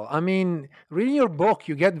general, reading your book,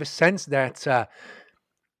 you get the sense that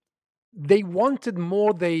they wanted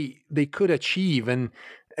more they could achieve and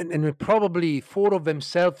probably thought of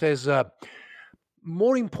themselves as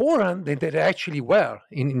more important than they actually were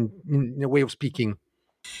in a way of speaking.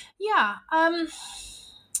 Yeah.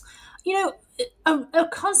 A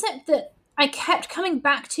concept that I kept coming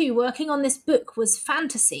back to working on this book was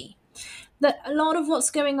fantasy. That a lot of what's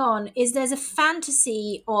going on is there's a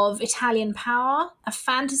fantasy of Italian power, a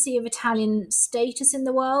fantasy of Italian status in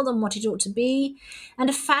the world and what it ought to be, and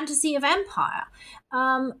a fantasy of empire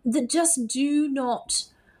that just do not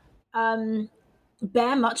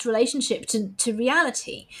bear much relationship to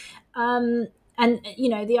reality. And,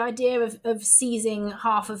 the idea of seizing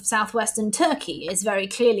half of southwestern Turkey is very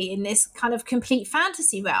clearly in this kind of complete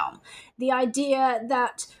fantasy realm. The idea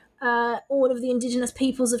that all of the indigenous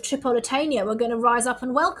peoples of Tripolitania were going to rise up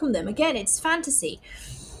and welcome them. Again, it's fantasy.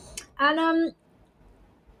 And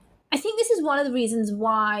I think this is one of the reasons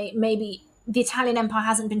why maybe the Italian Empire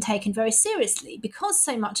hasn't been taken very seriously, because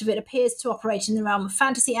so much of it appears to operate in the realm of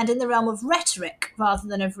fantasy and in the realm of rhetoric rather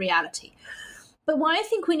than of reality. But why I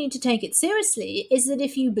think we need to take it seriously is that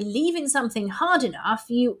if you believe in something hard enough,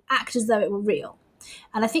 you act as though it were real.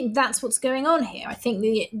 And I think that's what's going on here. I think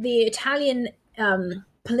the Italian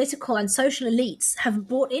political and social elites have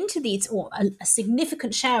bought into these, or a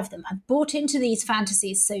significant share of them have bought into these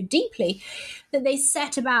fantasies so deeply that they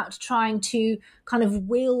set about trying to kind of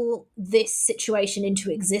will this situation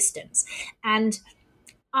into existence. And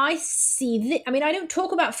I see I don't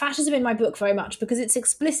talk about fascism in my book very much because it's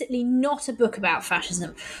explicitly not a book about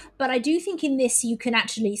fascism. But I do think in this you can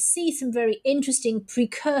actually see some very interesting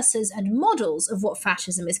precursors and models of what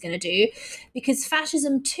fascism is going to do, because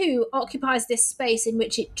fascism too occupies this space in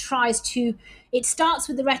which it starts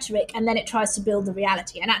with the rhetoric and then it tries to build the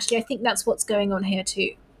reality. And actually I think that's what's going on here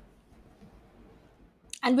too.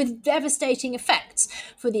 And with devastating effects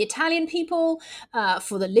for the Italian people,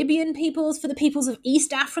 for the Libyan peoples, for the peoples of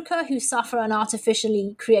East Africa who suffer an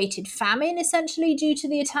artificially created famine, essentially, due to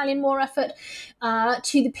the Italian war effort,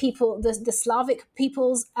 to the people, the Slavic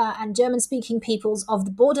peoples and German-speaking peoples of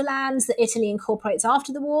the borderlands that Italy incorporates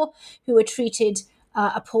after the war, who were treated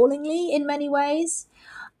appallingly in many ways.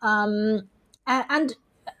 And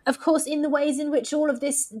of course, in the ways in which all of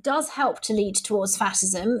this does help to lead towards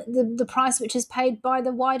fascism, the price which is paid by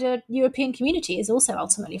the wider European community is also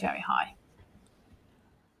ultimately very high.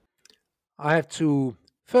 I have 2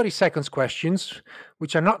 30 seconds questions,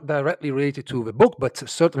 which are not directly related to the book, but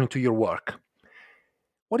certainly to your work.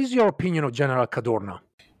 What is your opinion of General Cadorna?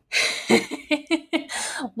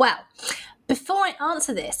 Well, before I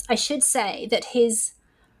answer this, I should say that his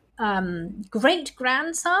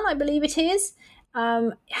great-grandson, I believe it is,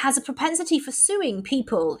 has a propensity for suing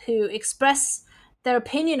people who express their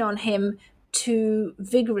opinion on him too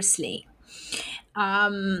vigorously.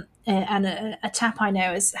 And a chap I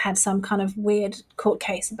know has had some kind of weird court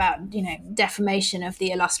case about, defamation of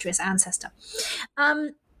the illustrious ancestor.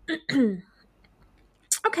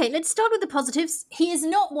 Okay, let's start with the positives. He is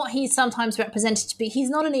not what he's sometimes represented to be. He's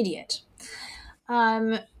not an idiot.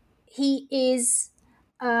 He's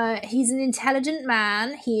an intelligent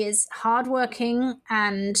man. He is hardworking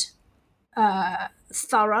and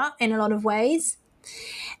thorough in a lot of ways.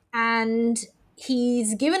 And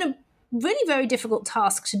he's given a really very difficult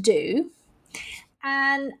task to do.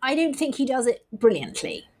 And I don't think he does it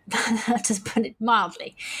brilliantly, to put it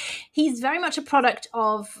mildly. He's very much a product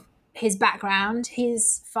of his background.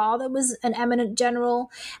 His father was an eminent general,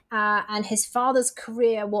 and his father's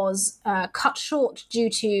career was cut short due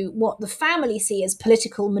to what the family see as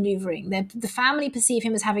political maneuvering. The family perceive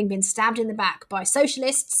him as having been stabbed in the back by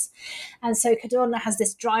socialists, and so Cadorna has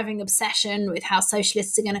this driving obsession with how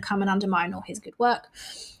socialists are going to come and undermine all his good work.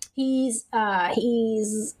 He's an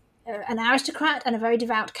aristocrat and a very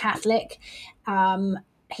devout Catholic.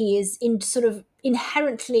 He is intrinsically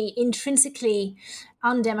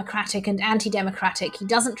undemocratic and anti-democratic. He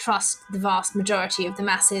doesn't trust the vast majority of the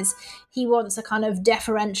masses. He wants a kind of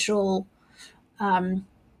deferential, very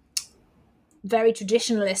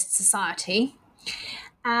traditionalist society.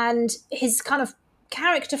 And his kind of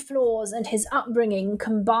character flaws and his upbringing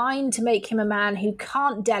combine to make him a man who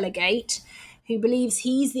can't delegate, who believes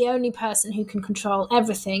he's the only person who can control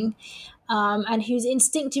everything, and whose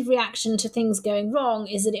instinctive reaction to things going wrong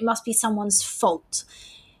is that it must be someone's fault.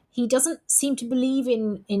 He doesn't seem to believe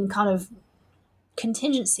in kind of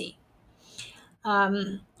contingency.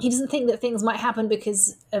 He doesn't think that things might happen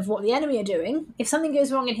because of what the enemy are doing. If something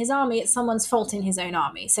goes wrong in his army, it's someone's fault in his own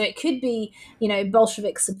army. So it could be,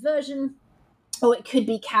 Bolshevik subversion, or it could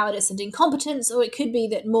be cowardice and incompetence, or it could be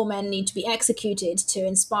that more men need to be executed to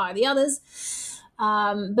inspire the others.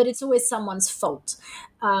 But it's always someone's fault.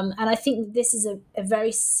 And I think this is a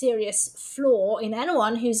very serious flaw in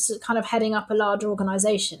anyone who's kind of heading up a large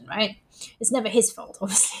organization, right? It's never his fault,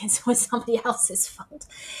 obviously. It's always somebody else's fault.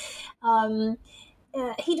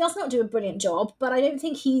 He does not do a brilliant job, but I don't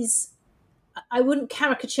think I wouldn't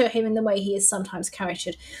caricature him in the way he is sometimes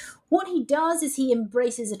caricatured. What he does is he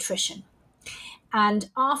embraces attrition.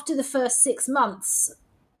 And after the first 6 months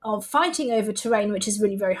of fighting over terrain, which is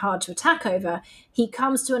really very hard to attack over, he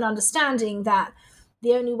comes to an understanding that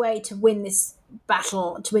the only way to win this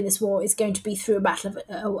battle, to win this war, is going to be through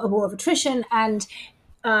a war of attrition. And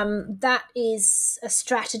that is a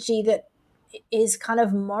strategy that is kind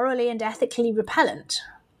of morally and ethically repellent.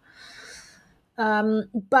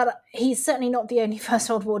 But he's certainly not the only First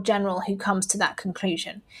World War general who comes to that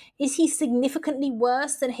conclusion. Is he significantly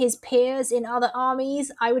worse than his peers in other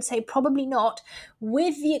armies? I would say probably not,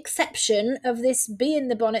 with the exception of this bee in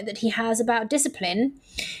the bonnet that he has about discipline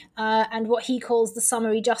and what he calls the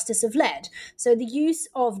summary justice of lead. So the use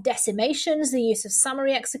of decimations, the use of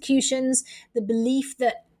summary executions, the belief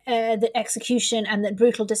that execution and that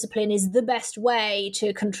brutal discipline is the best way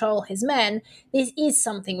to control his men, this is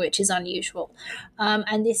something which is unusual.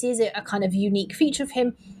 And this is a kind of unique feature of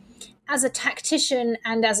him. As a tactician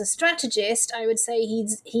and as a strategist, I would say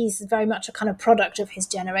he's very much a kind of product of his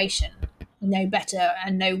generation. No better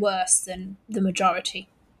and no worse than the majority.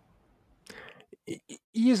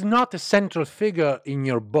 He is not a central figure in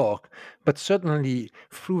your book, but certainly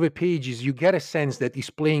through the pages, you get a sense that he's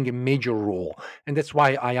playing a major role. And that's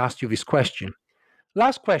why I asked you this question.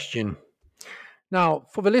 Last question. Now,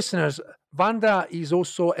 for the listeners, Wanda is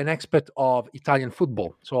also an expert of Italian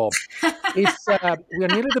football. So we are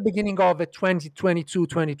near the beginning of the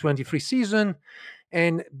 2022-2023 season.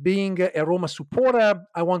 And being a Roma supporter,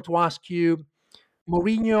 I want to ask you,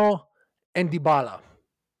 Mourinho and Dybala,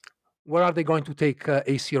 where are they going to take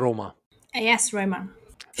AC Roma? Yes, Roma.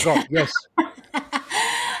 Go, yes.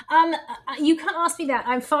 You can't ask me that.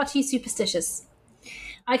 I'm far too superstitious.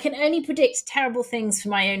 I can only predict terrible things for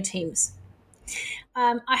my own teams.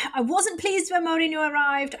 I wasn't pleased when Mourinho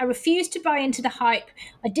arrived. I refused to buy into the hype.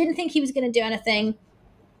 I didn't think he was going to do anything.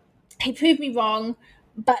 He proved me wrong,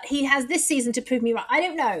 but he has this season to prove me right. I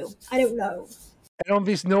don't know. And on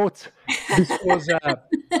this note, this was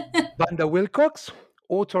Wanda Wilcox,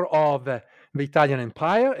 author of The Italian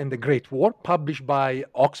Empire and the Great War, published by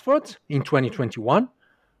Oxford in 2021.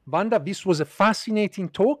 Wanda, this was a fascinating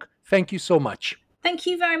talk. Thank you so much. Thank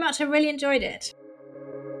you very much. I really enjoyed it.